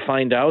come to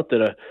find out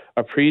that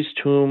a priest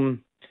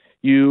whom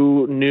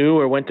you knew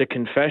or went to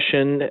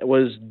confession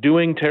was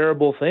doing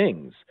terrible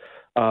things,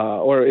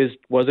 or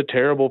was a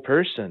terrible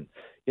person.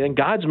 And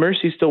God's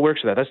mercy still works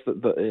for that.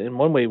 That's in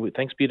one way,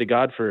 thanks be to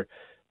God for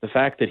the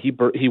fact that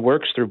he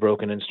works through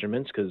broken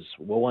instruments, because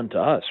woe unto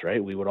us,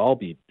 right? We would all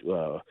be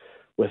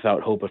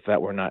without hope if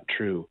that were not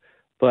true.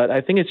 But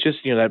I think it's just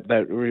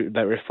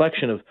that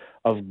reflection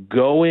of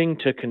going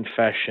to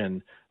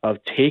confession, of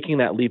taking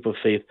that leap of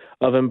faith,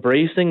 of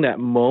embracing that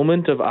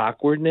moment of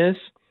awkwardness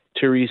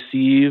to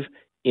receive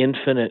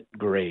infinite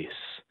grace,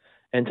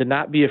 and to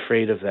not be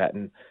afraid of that.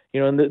 And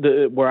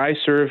where I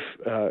serve,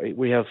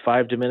 we have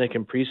 5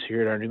 Dominican priests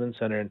here at our Newman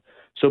Center, and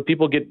so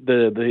people get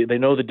they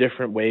know the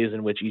different ways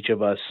in which each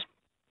of us,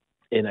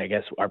 and I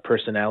guess our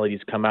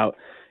personalities, come out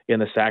in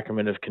the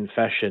sacrament of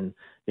confession.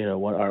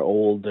 Our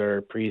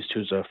older priest,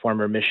 who's a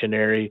former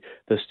missionary,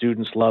 the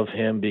students love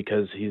him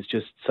because he's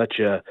just such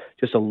a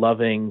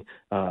loving,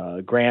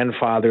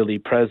 grandfatherly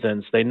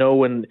presence. They know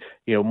when,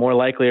 more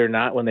likely or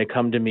not, when they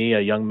come to me. A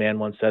young man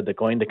once said that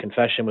going to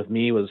confession with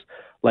me was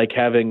like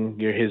having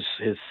his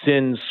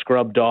sins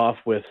scrubbed off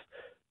with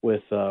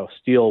with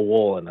steel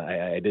wool, and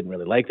I didn't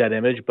really like that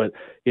image. But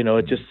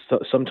it just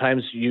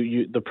sometimes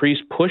the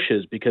priest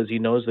pushes because he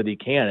knows that he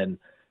can, and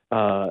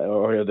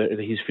or that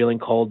he's feeling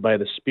called by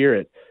the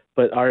Spirit.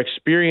 But our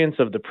experience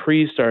of the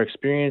priest, our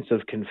experience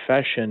of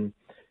confession,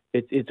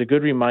 it's a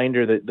good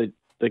reminder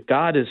that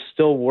God is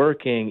still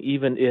working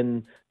even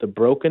in the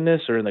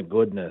brokenness or in the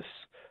goodness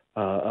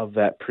of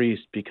that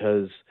priest,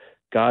 because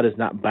God is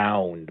not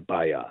bound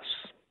by us.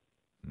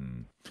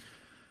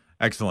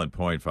 Excellent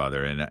point,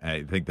 Father, and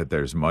I think that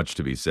there's much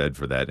to be said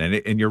for that.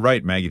 And you're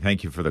right, Maggie.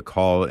 Thank you for the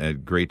call.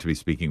 And great to be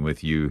speaking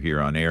with you here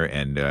on air.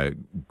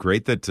 And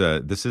great that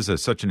this is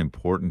such an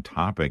important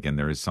topic, and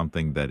there is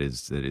something that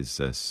is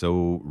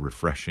so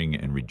refreshing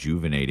and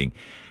rejuvenating.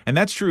 And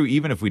that's true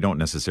even if we don't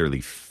necessarily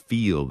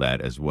feel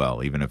that as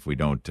well, even if we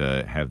don't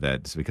have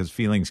that, because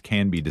feelings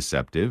can be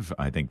deceptive.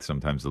 I think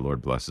sometimes the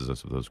Lord blesses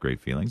us with those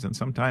great feelings, and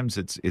sometimes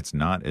it's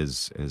not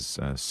as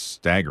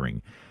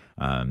staggering.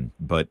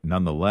 But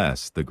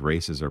nonetheless, the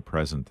graces are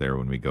present there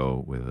when we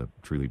go with a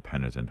truly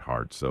penitent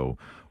heart. So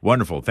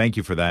wonderful. Thank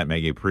you for that,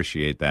 Maggie.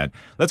 Appreciate that.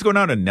 Let's go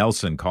now to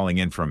Nelson calling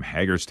in from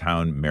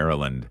Hagerstown,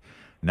 Maryland.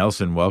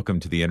 Nelson, welcome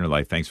to the Inner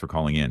Life. Thanks for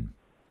calling in.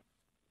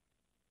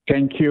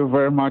 Thank you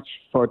very much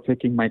for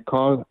taking my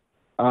call.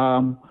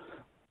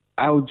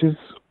 I'll just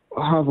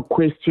have a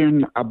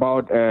question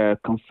about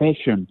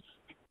confession.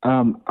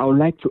 I would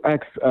like to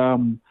ask,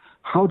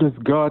 how does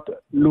God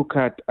look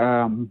at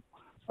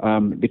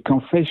the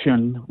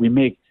confession we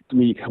make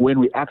when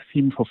we ask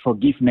Him for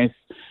forgiveness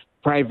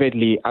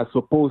privately, as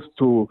opposed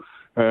to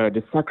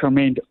the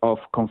sacrament of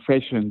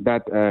confession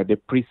that the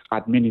priest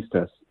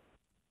administers?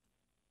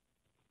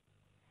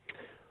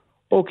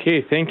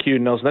 Okay, thank you,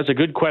 Nelson. That's a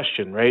good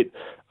question, right?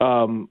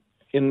 In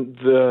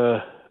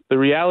the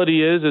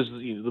reality is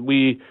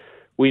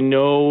we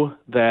know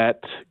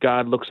that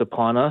God looks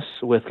upon us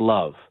with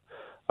love,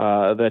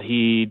 that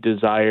He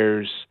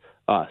desires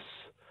us,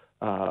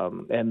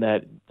 and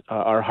that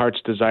our hearts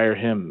desire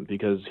Him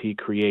because He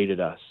created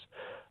us.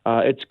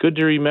 It's good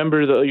to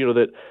remember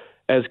that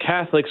as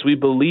Catholics we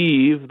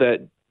believe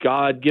that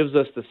God gives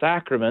us the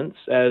sacraments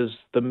as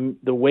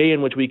the way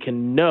in which we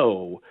can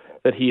know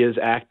that He has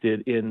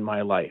acted in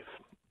my life.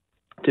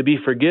 To be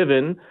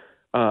forgiven,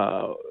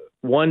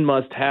 one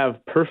must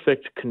have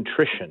perfect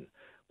contrition.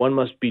 One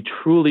must be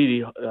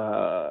truly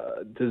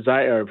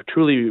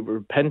truly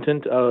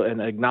repentant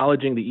and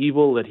acknowledging the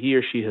evil that he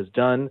or she has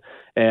done,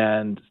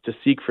 and to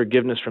seek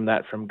forgiveness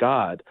from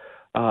God.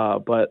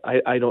 But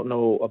I don't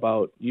know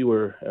about you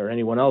or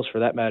anyone else for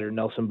that matter,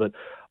 Nelson, but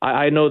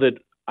I know that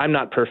I'm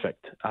not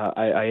perfect.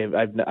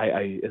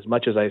 I as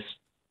much as I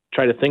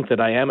try to think that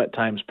I am at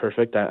times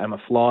perfect, I'm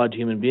a flawed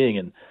human being,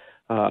 and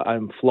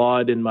I'm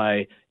flawed in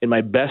my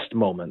best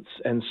moments.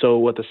 And so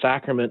what the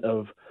sacrament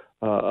of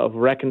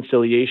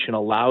reconciliation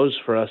allows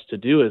for us to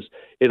do is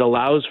it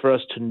allows for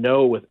us to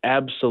know with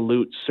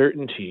absolute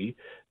certainty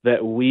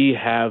that we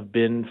have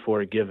been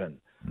forgiven.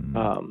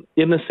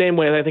 In the same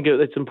way, I think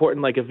it's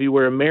important, like if you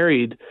were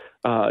married,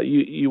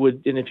 you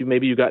would, and if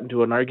you got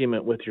into an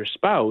argument with your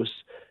spouse,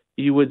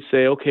 you would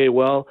say, okay,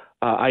 well,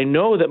 I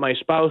know that my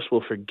spouse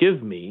will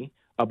forgive me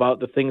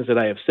about the things that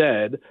I have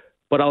said,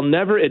 but I'll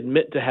never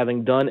admit to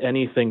having done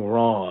anything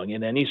wrong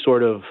in any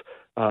sort of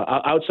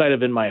outside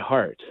of in my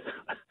heart.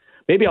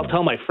 Maybe I'll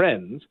tell my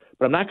friends,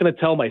 but I'm not going to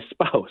tell my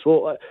spouse.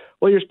 Well,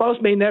 your spouse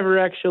may never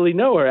actually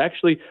know, or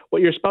actually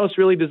what your spouse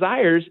really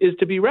desires is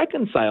to be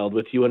reconciled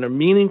with you in a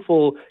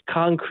meaningful,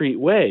 concrete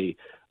way.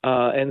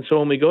 And so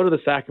when we go to the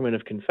sacrament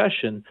of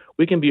confession,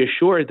 we can be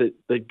assured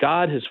that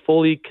God has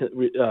fully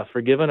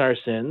forgiven our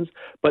sins,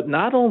 but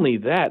not only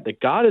that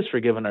God has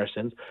forgiven our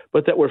sins,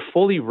 but that we're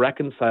fully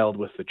reconciled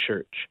with the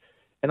church.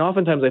 And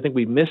oftentimes I think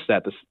we miss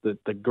that.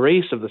 The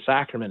grace of the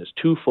sacrament is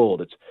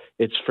twofold.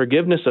 It's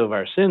forgiveness of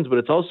our sins, but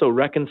it's also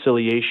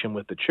reconciliation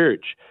with the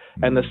church.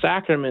 And the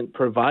sacrament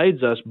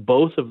provides us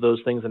both of those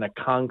things in a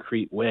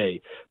concrete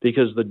way,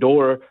 because the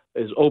door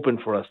is open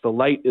for us. The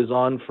light is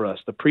on for us.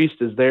 The priest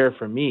is there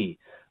for me,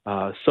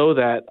 so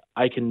that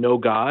I can know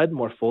God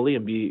more fully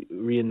and be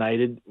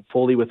reunited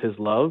fully with His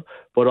love,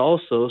 but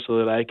also so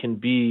that I can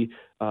be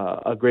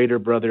a greater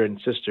brother and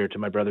sister to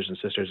my brothers and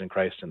sisters in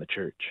Christ in the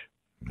church.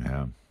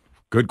 Yeah.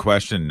 Good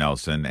question,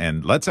 Nelson.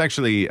 And let's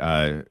actually,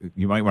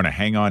 you might want to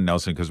hang on,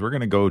 Nelson, because we're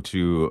going to go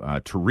to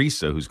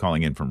Teresa, who's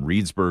calling in from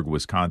Reedsburg,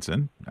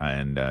 Wisconsin.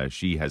 And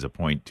she has a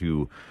point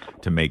to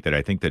make that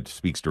I think that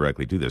speaks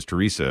directly to this.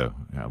 Teresa,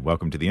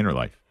 welcome to the Inner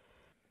Life.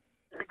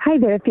 Hi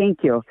there. Thank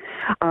you.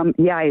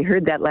 I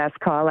heard that last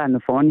call on the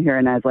phone here,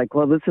 and I was like,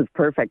 well, this is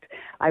perfect.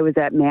 I was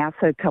at Mass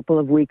a couple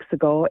of weeks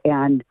ago,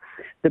 and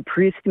the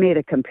priest made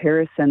a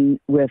comparison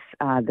with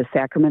the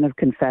sacrament of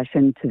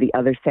confession to the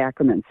other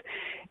sacraments.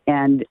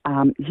 And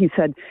he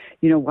said,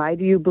 why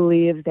do you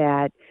believe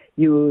that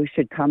you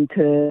should come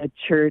to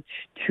church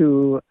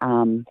to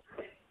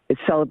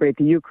celebrate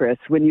the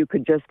Eucharist when you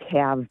could just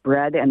have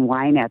bread and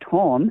wine at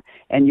home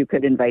and you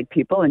could invite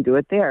people and do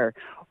it there?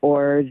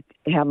 Or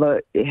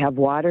have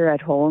water at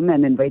home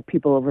and invite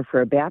people over for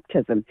a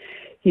baptism.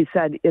 He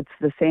said it's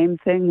the same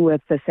thing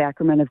with the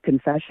sacrament of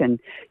confession.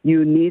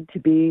 You need to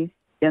be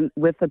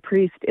with the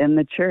priest in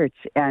the church.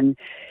 And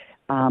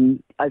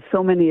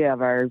so many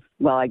of our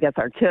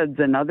kids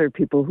and other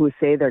people who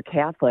say they're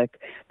Catholic,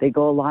 they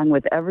go along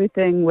with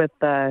everything with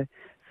the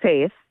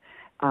faith,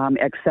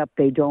 except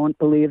they don't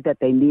believe that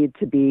they need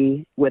to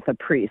be with a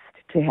priest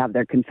to have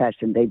their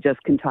confession. They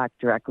just can talk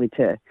directly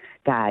to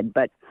God.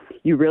 But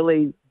you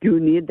really do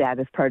need that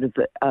as part of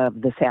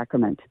the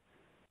sacrament.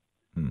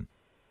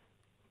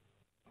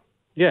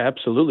 Yeah,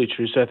 absolutely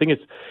true. So I think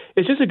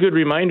it's just a good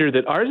reminder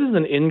that ours is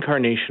an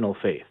incarnational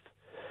faith,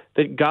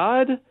 that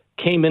God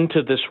came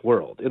into this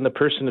world in the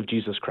person of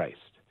Jesus Christ.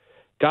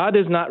 God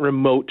is not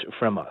remote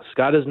from us.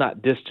 God is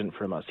not distant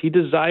from us. He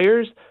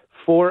desires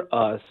for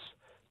us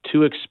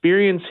to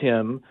experience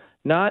him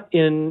not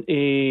in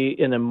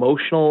an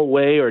emotional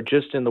way or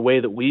just in the way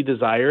that we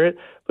desire it,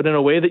 but in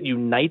a way that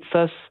unites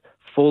us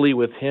fully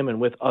with him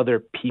and with other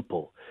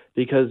people.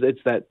 Because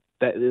it's the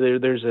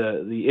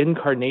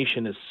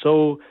incarnation is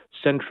so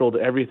central to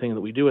everything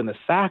that we do, and the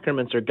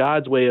sacraments are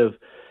God's way of,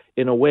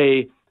 in a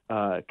way,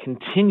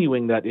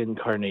 continuing that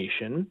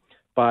incarnation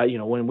by,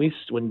 when we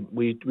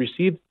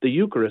receive the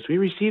Eucharist, we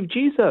receive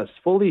Jesus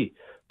fully,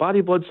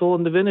 body, blood, soul,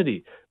 and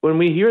divinity. When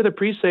we hear the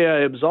priest say, "I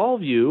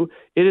absolve you,"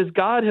 it is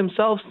God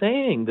himself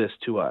saying this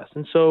to us.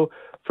 And so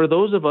for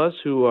those of us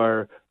who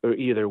are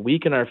either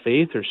weak in our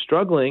faith or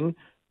struggling,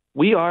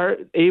 we are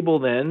able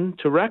then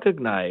to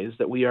recognize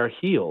that we are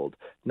healed,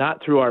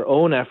 not through our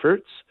own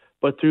efforts,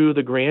 but through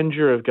the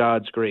grandeur of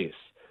God's grace.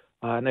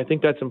 And I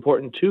think that's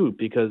important too,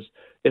 because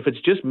if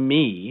it's just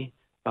me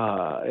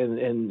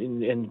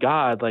and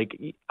God, like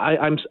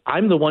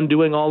I'm the one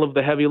doing all of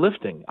the heavy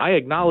lifting. I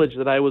acknowledge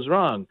that I was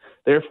wrong,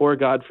 therefore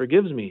God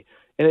forgives me,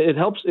 and it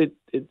helps. I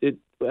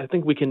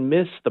think we can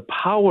miss the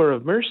power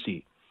of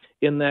mercy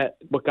in that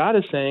what God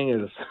is saying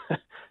is,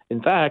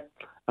 in fact,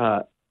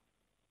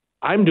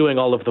 I'm doing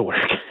all of the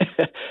work,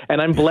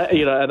 and I'm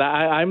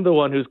the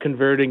one who's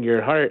converting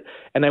your heart,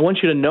 and I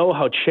want you to know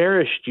how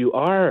cherished you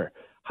are,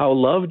 how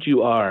loved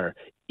you are,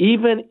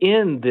 even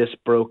in this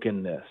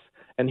brokenness.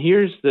 And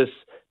here's this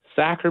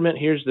sacrament,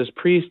 here's this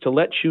priest to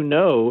let you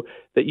know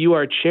that you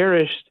are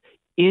cherished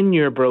in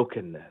your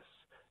brokenness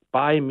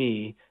by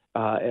me,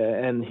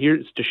 and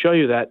here's to show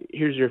you that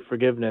here's your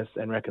forgiveness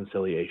and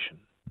reconciliation.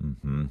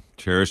 Mm-hmm.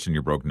 Cherished in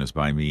your brokenness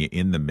by me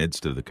in the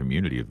midst of the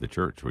community of the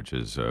church, which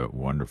is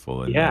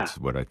wonderful. And that's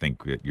what I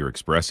think that you're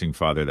expressing,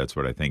 Father. That's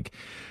what I think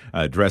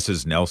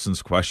addresses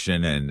Nelson's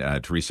question.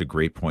 And Teresa,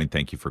 great point.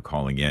 Thank you for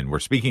calling in. We're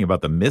speaking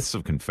about the myths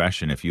of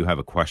confession. If you have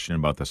a question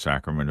about the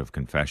sacrament of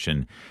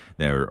confession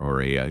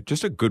or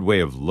just a good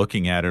way of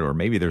looking at it, or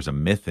maybe there's a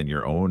myth in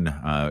your own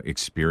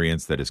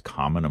experience that is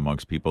common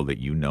amongst people that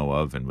you know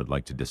of and would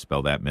like to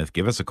dispel that myth,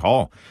 give us a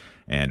call.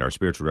 And our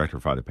spiritual director,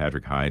 Father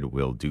Patrick Hyde,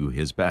 will do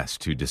his best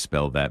to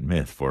dispel that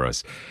myth for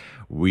us.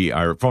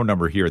 Our phone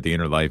number here at the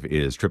Inner Life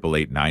is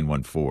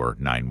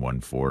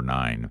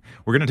 888-914-9149.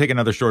 We're going to take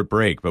another short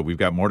break, but we've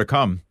got more to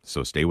come,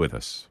 so stay with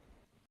us.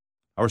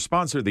 Our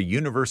sponsor, the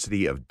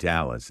University of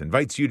Dallas,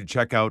 invites you to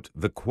check out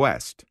The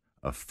Quest,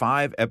 a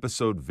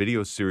 5-episode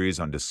video series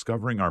on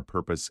discovering our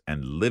purpose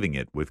and living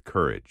it with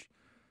courage.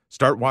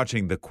 Start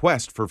watching The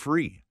Quest for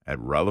free at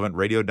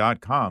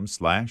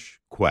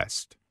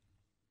relevantradio.com/quest.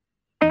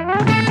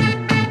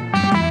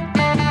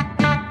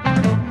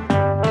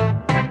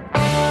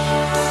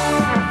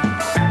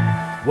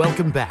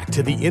 Welcome back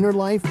to The Inner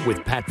Life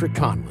with Patrick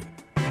Conley.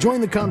 Join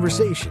the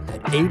conversation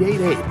at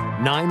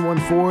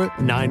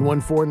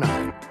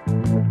 888-914-9149.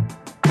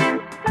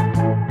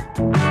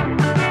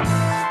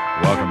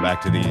 Welcome back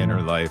to The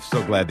Inner Life.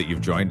 So glad that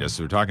you've joined us.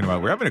 We're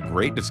having a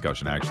great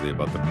discussion, actually,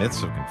 about the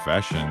myths of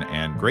confession,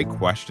 and great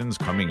questions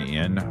coming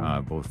in,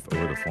 both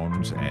over the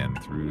phones and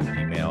through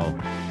email.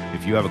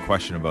 If you have a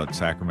question about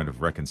Sacrament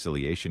of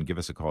Reconciliation, give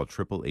us a call,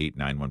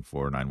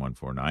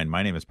 888-914-9149.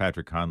 My name is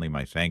Patrick Conley.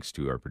 My thanks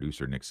to our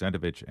producer, Nick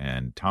Sentovich,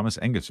 and Thomas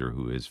Engesser,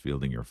 who is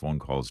fielding your phone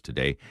calls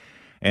today.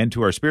 And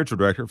to our spiritual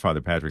director,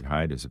 Father Patrick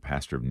Hyde, is a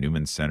pastor of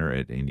Newman Center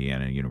at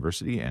Indiana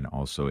University and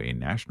also a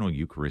National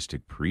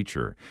Eucharistic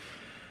preacher.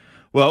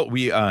 Well,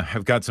 we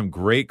have got some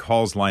great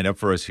calls lined up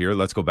for us here.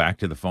 Let's go back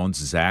to the phones.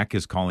 Zach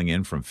is calling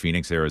in from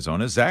Phoenix,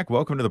 Arizona. Zach,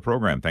 welcome to the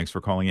program. Thanks for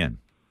calling in.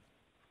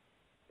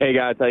 Hey,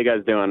 guys. How you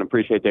guys doing?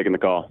 Appreciate taking the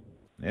call.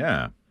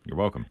 Yeah, you're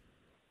welcome.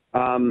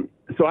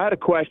 So I had a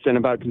question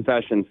about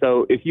confession.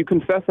 So if you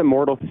confess a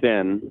mortal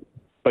sin,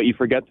 but you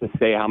forget to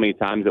say how many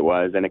times it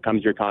was, and it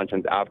comes to your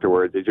conscience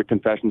afterwards, is your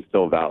confession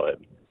still valid?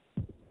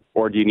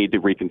 Or do you need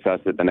to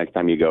reconfess it the next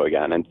time you go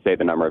again and say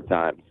the number of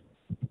times?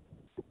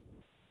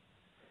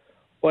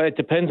 Well, it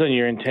depends on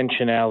your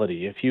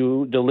intentionality. If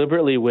you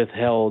deliberately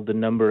withheld the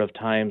number of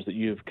times that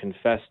you've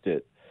confessed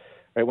it,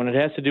 right? When it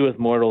has to do with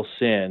mortal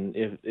sin,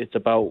 it's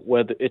about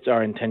whether it's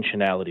our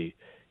intentionality.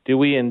 Do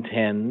we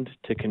intend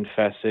to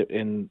confess it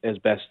as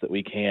best that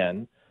we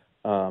can?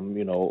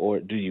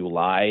 Or do you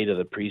lie to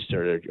the priest,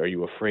 or are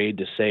you afraid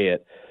to say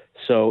it?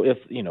 So if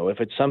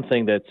it's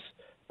something that's,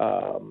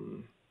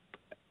 so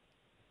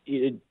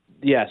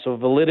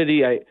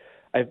validity,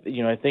 I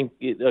think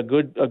a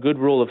good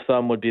rule of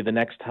thumb would be the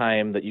next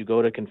time that you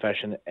go to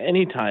confession,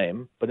 any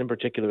time, but in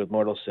particular with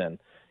mortal sin,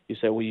 you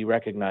say, well, you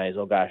recognize,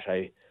 oh gosh,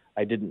 I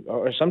didn't,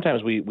 or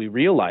sometimes we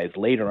realize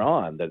later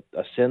on that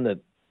a sin that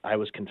I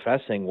was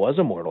confessing was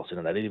a mortal sin,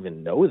 and I didn't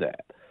even know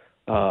that.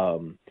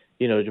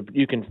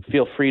 You can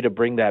feel free to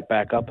bring that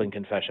back up in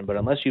confession, but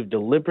unless you've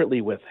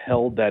deliberately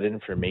withheld that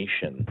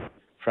information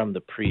from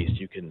the priest,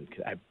 you can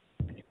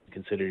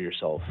consider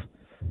yourself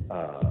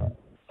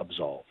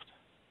absolved.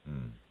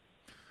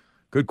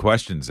 Good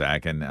question,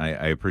 Zach, and I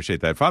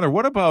appreciate that. Father,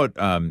 what about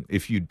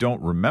if you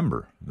don't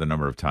remember the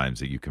number of times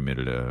that you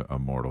committed a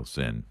mortal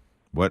sin?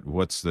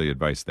 What's the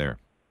advice there?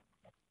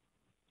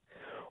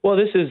 Well,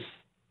 this is,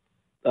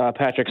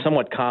 Patrick,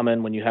 somewhat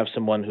common when you have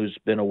someone who's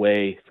been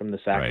away from the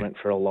sacrament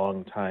for a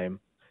long time.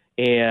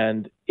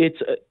 And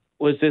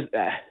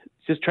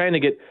just trying to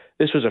get,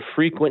 this was a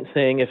frequent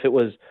thing. If it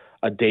was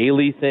a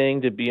daily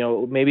thing to be,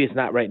 maybe it's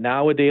not right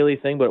now a daily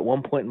thing, but at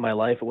one point in my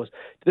life it was.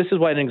 This is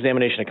why an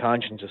examination of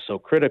conscience is so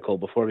critical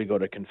before we go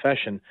to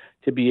confession,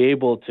 to be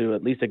able to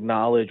at least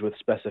acknowledge with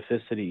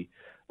specificity.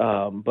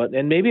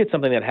 And maybe it's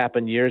something that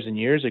happened years and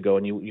years ago,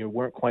 and you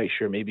weren't quite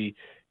sure. Maybe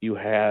you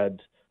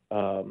had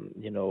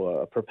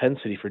a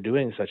propensity for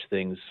doing such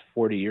things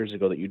 40 years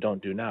ago that you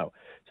don't do now.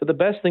 So the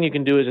best thing you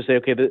can do is to say,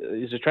 okay,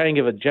 is to try and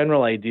give a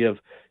general idea of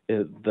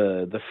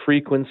the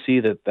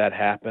frequency that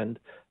happened.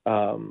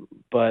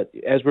 But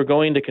as we're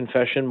going to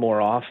confession more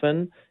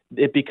often,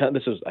 this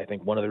is, I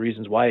think, one of the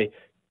reasons why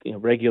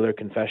regular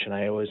confession,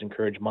 I always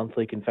encourage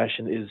monthly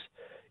confession,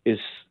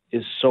 is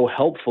so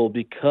helpful,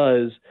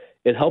 because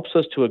it helps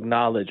us to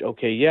acknowledge,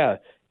 okay,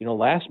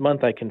 last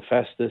month I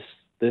confessed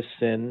this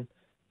sin,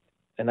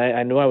 and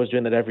I knew I was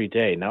doing that every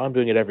day. Now I'm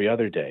doing it every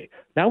other day.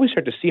 Now we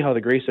start to see how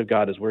the grace of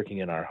God is working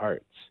in our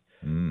hearts.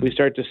 We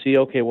start to see,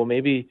 okay, well,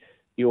 maybe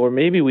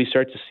we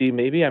start to see,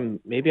 maybe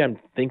I'm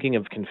thinking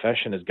of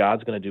confession as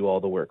God's going to do all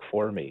the work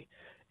for me,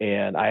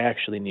 and I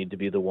actually need to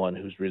be the one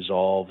who's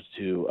resolved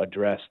to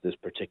address this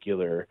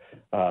particular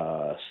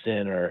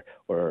sin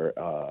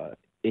or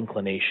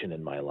inclination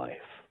in my life.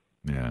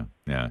 Yeah.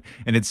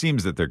 And it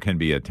seems that there can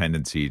be a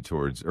tendency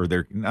towards, or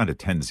there not a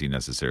tendency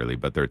necessarily,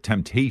 but there a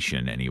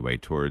temptation anyway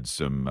towards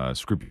some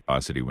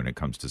scrupulosity when it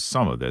comes to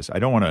some of this. I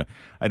don't want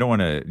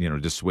to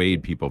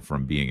dissuade people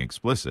from being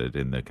explicit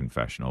in the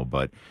confessional,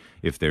 but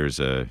if there's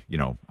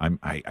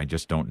I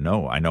just don't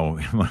know. I know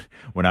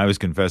when I was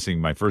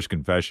confessing my first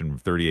confession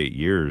of 38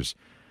 years,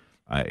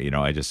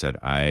 I just said,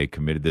 I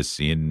committed this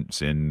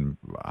sin.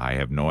 I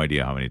have no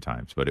idea how many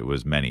times, but it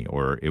was many,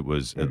 or it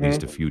was at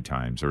least a few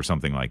times, or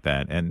something like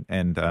that.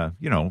 And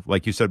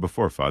like you said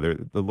before, Father,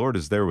 the Lord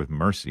is there with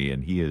mercy,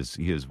 and He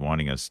is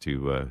wanting us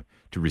to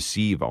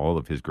receive all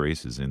of His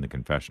graces in the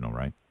confessional,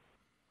 right?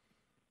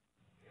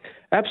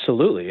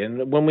 Absolutely.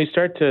 And when we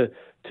start to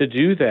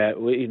do that,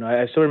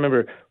 I still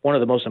remember one of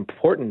the most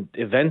important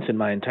events in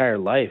my entire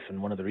life,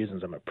 and one of the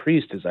reasons I'm a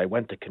priest is I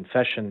went to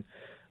confession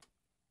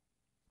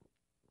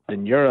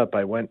in Europe.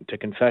 I went to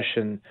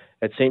confession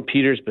at St.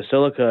 Peter's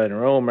Basilica in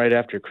Rome right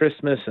after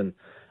Christmas, and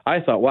I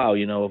thought, wow,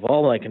 of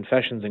all my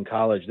confessions in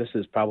college, this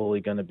is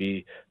probably going to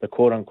be the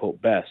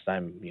quote-unquote best.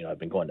 I've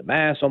been going to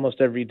Mass almost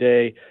every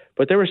day,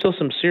 but there was still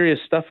some serious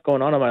stuff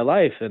going on in my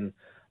life, and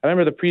I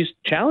remember the priest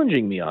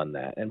challenging me on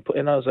that, and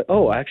I was like,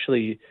 oh,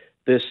 actually,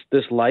 this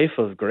life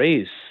of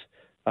grace,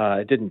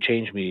 it didn't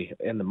change me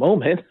in the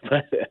moment,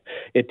 but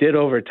it did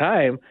over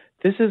time.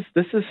 This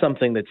is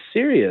something that's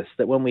serious,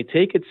 that when we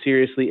take it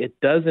seriously, it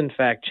does in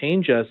fact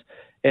change us,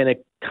 and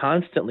it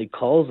constantly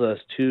calls us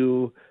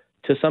to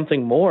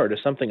something more, to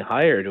something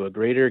higher, to a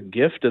greater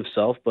gift of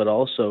self, but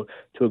also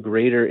to a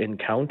greater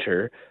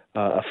encounter,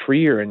 a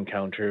freer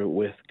encounter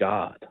with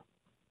God.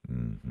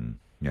 Mm-hmm.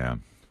 Yeah,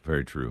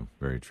 very true,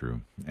 very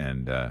true.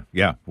 And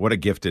what a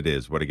gift it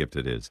is, what a gift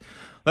it is.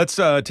 Let's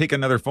take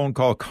another phone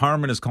call.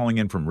 Carmen is calling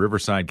in from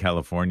Riverside,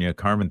 California.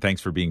 Carmen,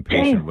 thanks for being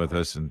patient with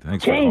us, and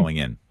thanks for calling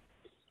in.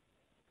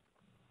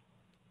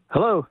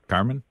 Hello.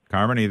 Carmen,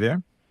 are you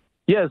there?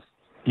 Yes.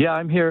 Yeah,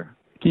 I'm here.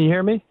 Can you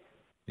hear me?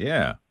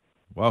 Yeah.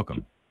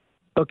 Welcome.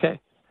 Okay.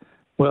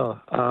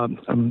 Well,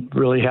 I'm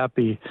really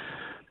happy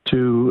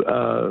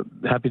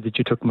that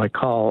you took my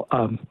call.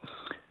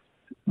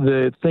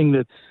 The thing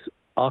that's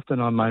often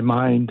on my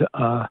mind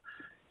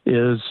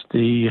is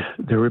the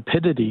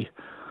rapidity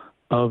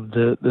of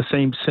the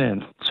same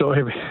sin. So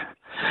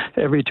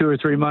every 2 or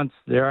 3 months,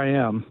 there I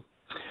am,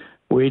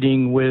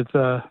 waiting with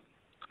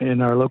in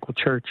our local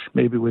church,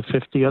 maybe with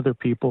 50 other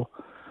people,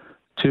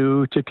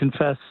 to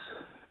confess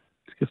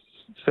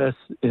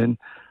in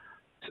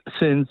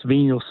sins,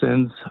 venial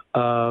sins,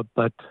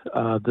 but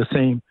the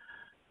same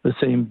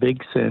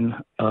big sin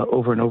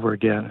over and over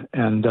again.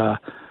 And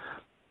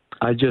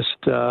I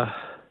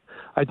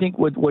think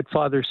what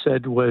Father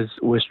said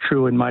was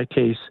true in my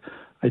case.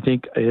 I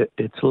think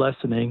it's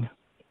lessening.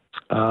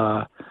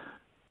 The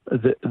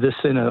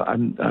sin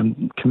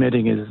I'm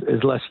committing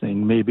is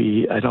lessening.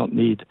 Maybe I don't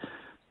need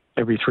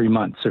every 3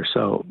 months or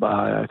so.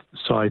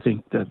 So I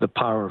think that the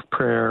power of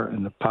prayer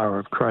and the power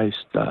of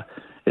Christ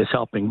is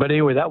helping. But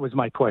anyway, that was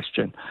my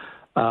question.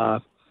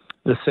 The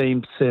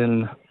same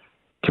sin,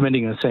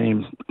 committing the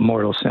same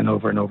mortal sin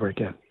over and over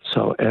again.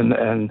 So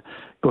and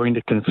going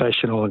to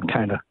confessional and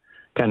kind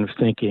of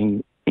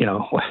thinking,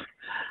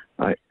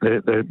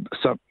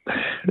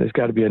 there's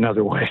got to be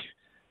another way.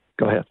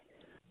 Go ahead.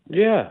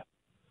 Yeah.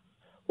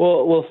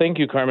 Well, thank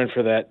you, Carmen,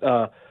 for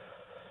that.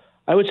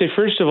 I would say,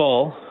 first of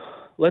all,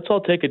 let's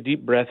all take a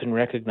deep breath and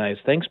recognize,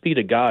 thanks be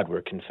to God,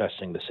 we're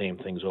confessing the same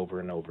things over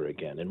and over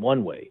again in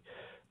one way.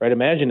 Right?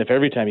 Imagine if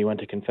every time you went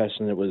to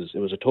confession, it was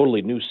a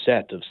totally new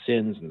set of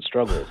sins and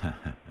struggles.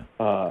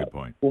 Good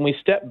point. When we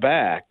step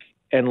back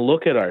and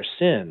look at our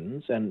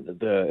sins, and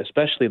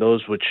especially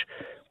those which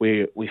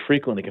we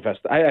frequently confess.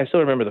 I still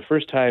remember the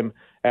first time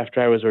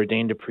after I was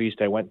ordained a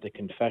priest, I went to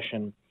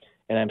confession,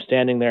 and I'm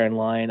standing there in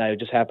line. I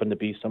just happened to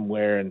be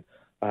somewhere, and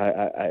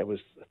I was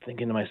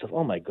thinking to myself,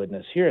 oh my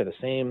goodness, here are the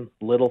same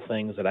little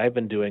things that I've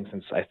been doing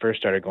since I first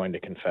started going to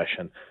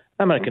confession.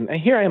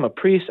 Here I am a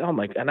priest. Oh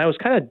my, and I was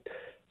kind of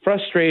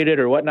frustrated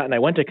or whatnot, and I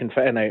went to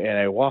and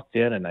I walked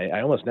in, and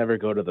I almost never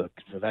go to the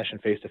confession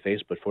face to face,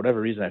 but for whatever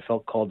reason I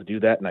felt called to do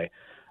that, and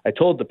I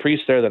told the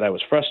priest there that I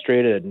was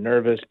frustrated and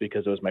nervous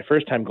because it was my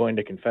first time going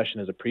to confession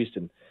as a priest,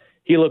 and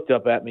he looked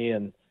up at me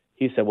and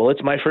he said, well,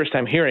 it's my first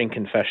time hearing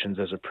confessions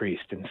as a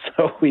priest. And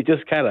so we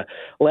just kind of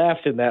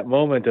laughed in that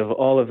moment of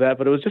all of that,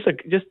 but it was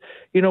just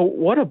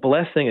what a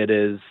blessing it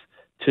is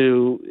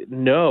to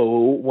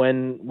know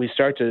when we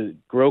start to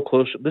grow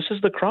closer. This is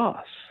the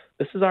cross.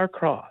 This is our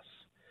cross.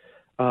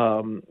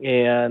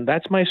 And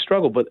that's my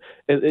struggle.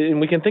 And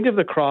we can think of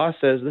the cross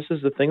as this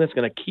is the thing that's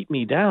going to keep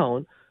me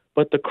down,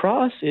 but the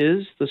cross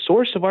is the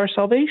source of our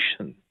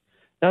salvation.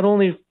 Not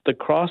only the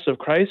cross of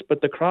Christ,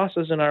 but the cross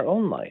is in our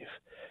own life.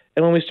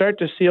 And when we start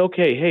to see,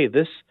 okay, hey,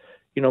 this,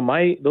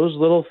 those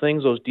little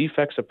things, those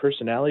defects of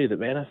personality that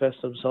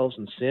manifest themselves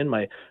in sin,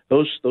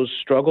 those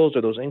struggles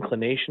or those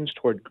inclinations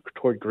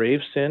toward grave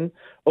sin,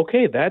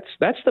 okay,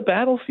 that's the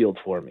battlefield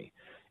for me.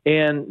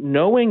 And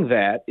knowing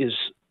that is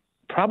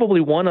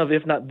probably one of,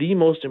 if not the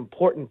most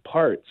important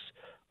parts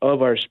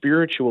of our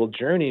spiritual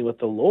journey with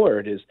the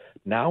Lord, is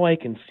now I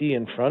can see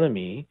in front of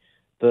me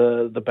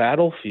the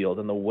battlefield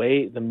and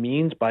the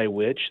means by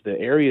which the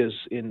areas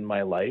in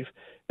my life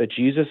that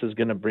Jesus is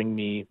going to bring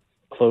me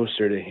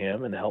closer to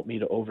him and help me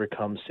to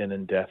overcome sin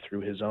and death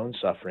through his own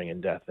suffering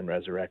and death and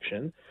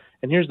resurrection.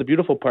 And here's the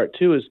beautiful part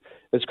too, is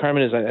as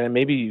Carmen is, and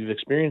maybe you've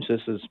experienced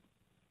this, is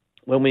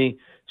when we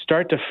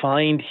start to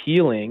find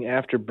healing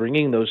after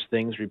bringing those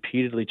things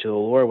repeatedly to the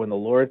Lord, when the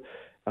Lord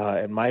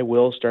and my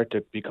will start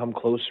to become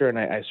closer, and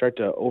I start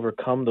to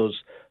overcome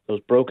those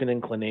broken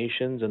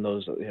inclinations and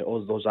those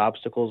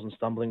obstacles and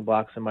stumbling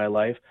blocks in my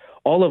life,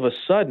 all of a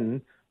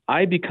sudden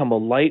I become a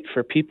light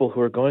for people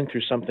who are going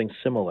through something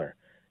similar.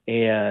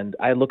 And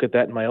I look at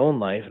that in my own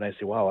life and I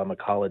say, wow, I'm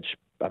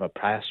a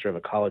pastor of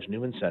a college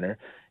Newman Center,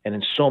 and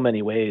in so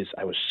many ways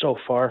I was so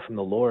far from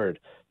the Lord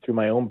through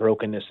my own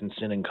brokenness and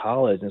sin in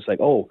college. And it's like,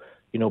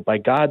 by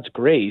God's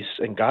grace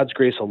and God's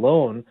grace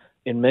alone,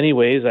 in many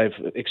ways I've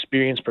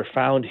experienced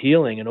profound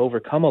healing and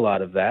overcome a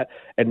lot of that.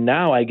 And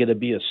now I get to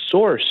be a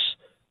source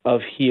of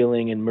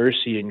healing and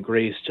mercy and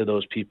grace to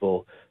those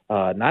people,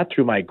 not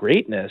through my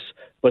greatness,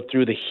 but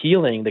through the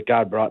healing that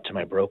God brought to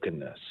my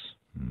brokenness.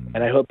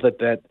 And I hope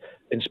that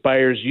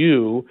inspires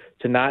you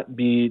to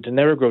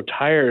never grow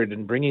tired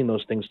in bringing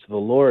those things to the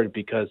Lord,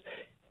 because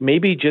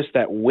maybe just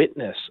that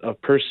witness of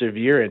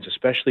perseverance,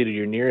 especially to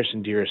your nearest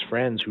and dearest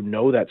friends who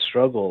know that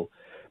struggle,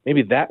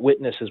 maybe that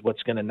witness is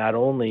what's going to not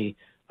only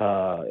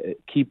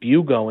keep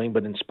you going,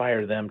 but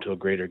inspire them to a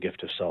greater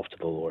gift of self to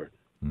the Lord.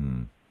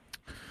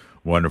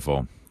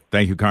 Wonderful.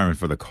 Thank you, Carmen,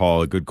 for the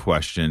call. A good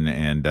question.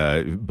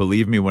 And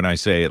believe me when I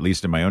say, at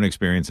least in my own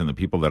experience and the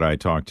people that I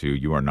talk to,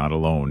 you are not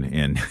alone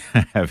in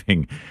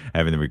having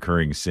the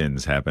recurring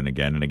sins happen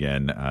again and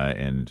again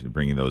and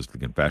bringing those to the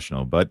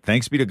confessional. But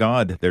thanks be to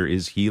God, there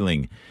is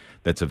healing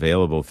that's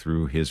available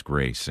through his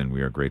grace, and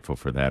we are grateful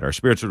for that. Our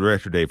spiritual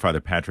director today,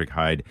 Father Patrick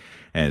Hyde,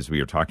 as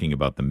we are talking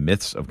about the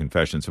myths of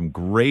confession. Some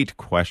great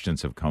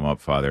questions have come up,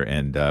 Father,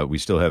 and we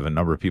still have a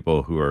number of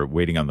people who are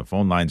waiting on the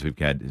phone lines. We've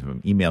had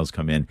some emails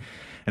come in.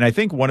 And I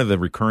think one of the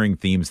recurring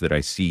themes that I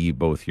see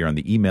both here on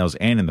the emails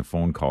and in the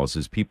phone calls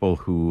is people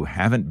who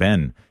haven't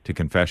been to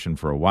confession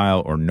for a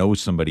while or know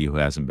somebody who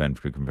hasn't been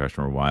to confession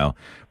for a while.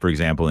 For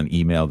example, an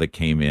email that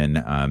came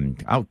in,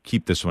 I'll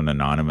keep this one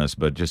anonymous,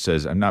 but just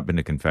says, I've not been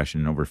to confession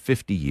in over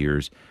 50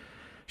 years.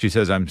 She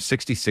says, I'm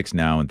 66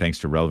 now, and thanks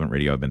to Relevant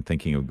Radio, I've been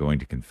thinking of going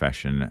to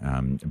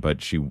confession.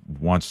 But she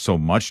wants so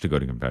much to go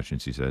to confession,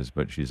 she says,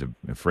 but she's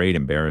afraid,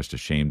 embarrassed,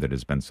 ashamed that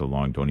it's been so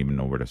long, don't even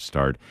know where to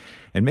start.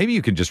 And maybe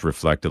you can just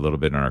reflect a little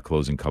bit in our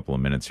closing couple of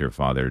minutes here,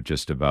 Father,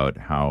 just about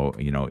how,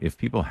 if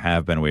people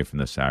have been away from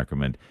the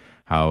sacrament,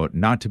 how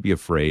not to be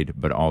afraid,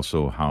 but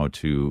also how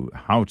to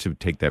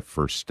take that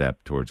first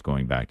step towards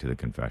going back to the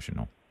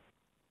confessional.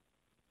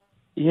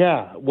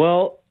 Yeah,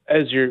 well,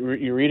 as you're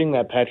reading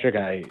that, Patrick,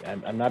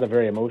 I'm not a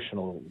very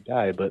emotional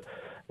guy, but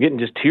I'm getting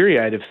just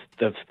teary-eyed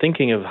of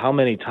thinking of how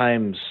many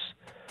times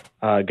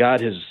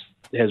God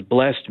has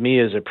blessed me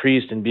as a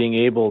priest in being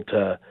able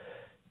to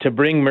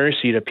bring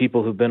mercy to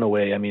people who've been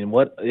away. I mean,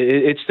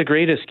 it's the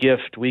greatest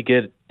gift we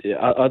get,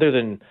 other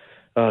than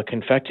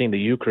confecting the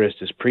Eucharist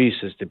as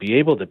priests, is to be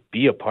able to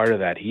be a part of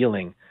that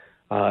healing.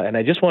 And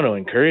I just want to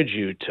encourage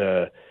you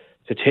to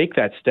take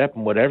that step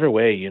in whatever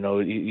way.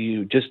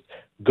 You just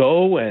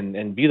go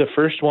and be the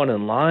first one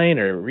in line,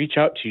 or reach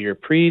out to your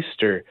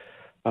priest, or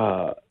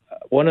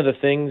one of the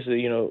things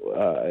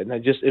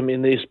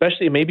that,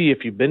 especially maybe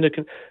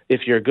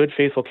if you're a good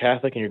faithful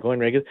Catholic and you're going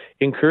regular,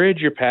 encourage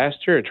your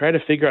pastor or try to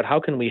figure out how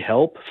can we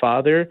help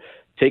Father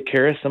take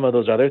care of some of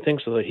those other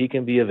things so that he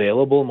can be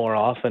available more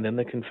often in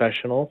the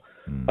confessional.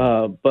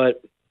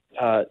 But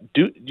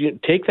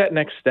take that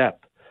next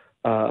step.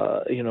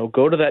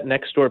 Go to that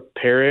next door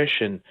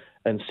parish and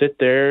sit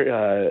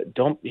there.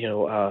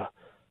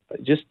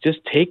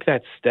 Just take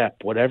that step,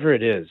 whatever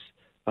it is.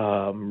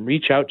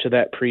 Reach out to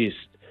that priest.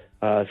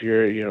 If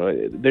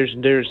you're, there's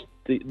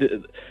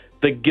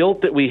the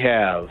guilt that we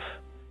have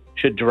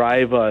should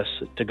drive us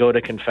to go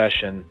to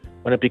confession.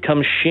 When it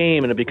becomes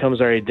shame and it becomes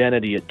our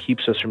identity, it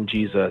keeps us from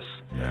Jesus.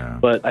 Yeah.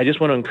 But I just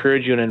want to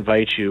encourage you and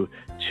invite you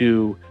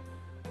to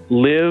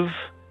live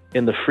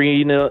in the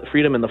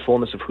freedom and the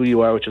fullness of who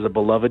you are, which is a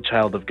beloved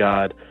child of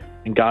God.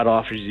 And God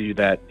offers you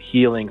that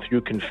healing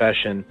through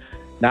confession,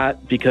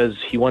 not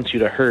because he wants you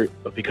to hurt,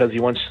 but because he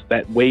wants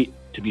that weight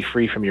to be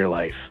free from your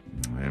life.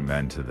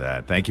 Amen to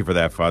that. Thank you for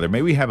that, Father.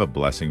 May we have a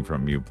blessing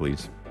from you,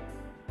 please?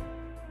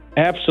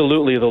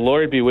 Absolutely. The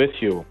Lord be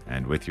with you.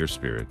 And with your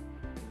spirit.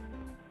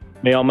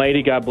 May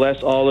Almighty God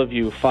bless all of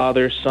you,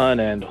 Father, Son,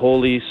 and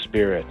Holy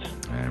Spirit.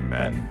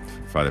 Amen.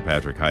 Father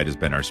Patrick Hyde has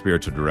been our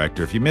spiritual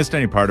director. If you missed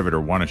any part of it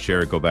or want to share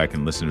it, go back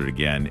and listen to it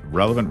again.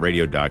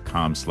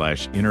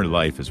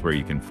 relevantradio.com/innerlife is where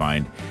you can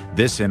find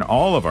this and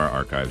all of our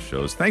archive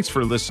shows. Thanks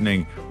for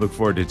listening. Look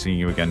forward to seeing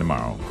you again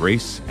tomorrow.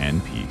 Grace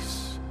and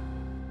peace.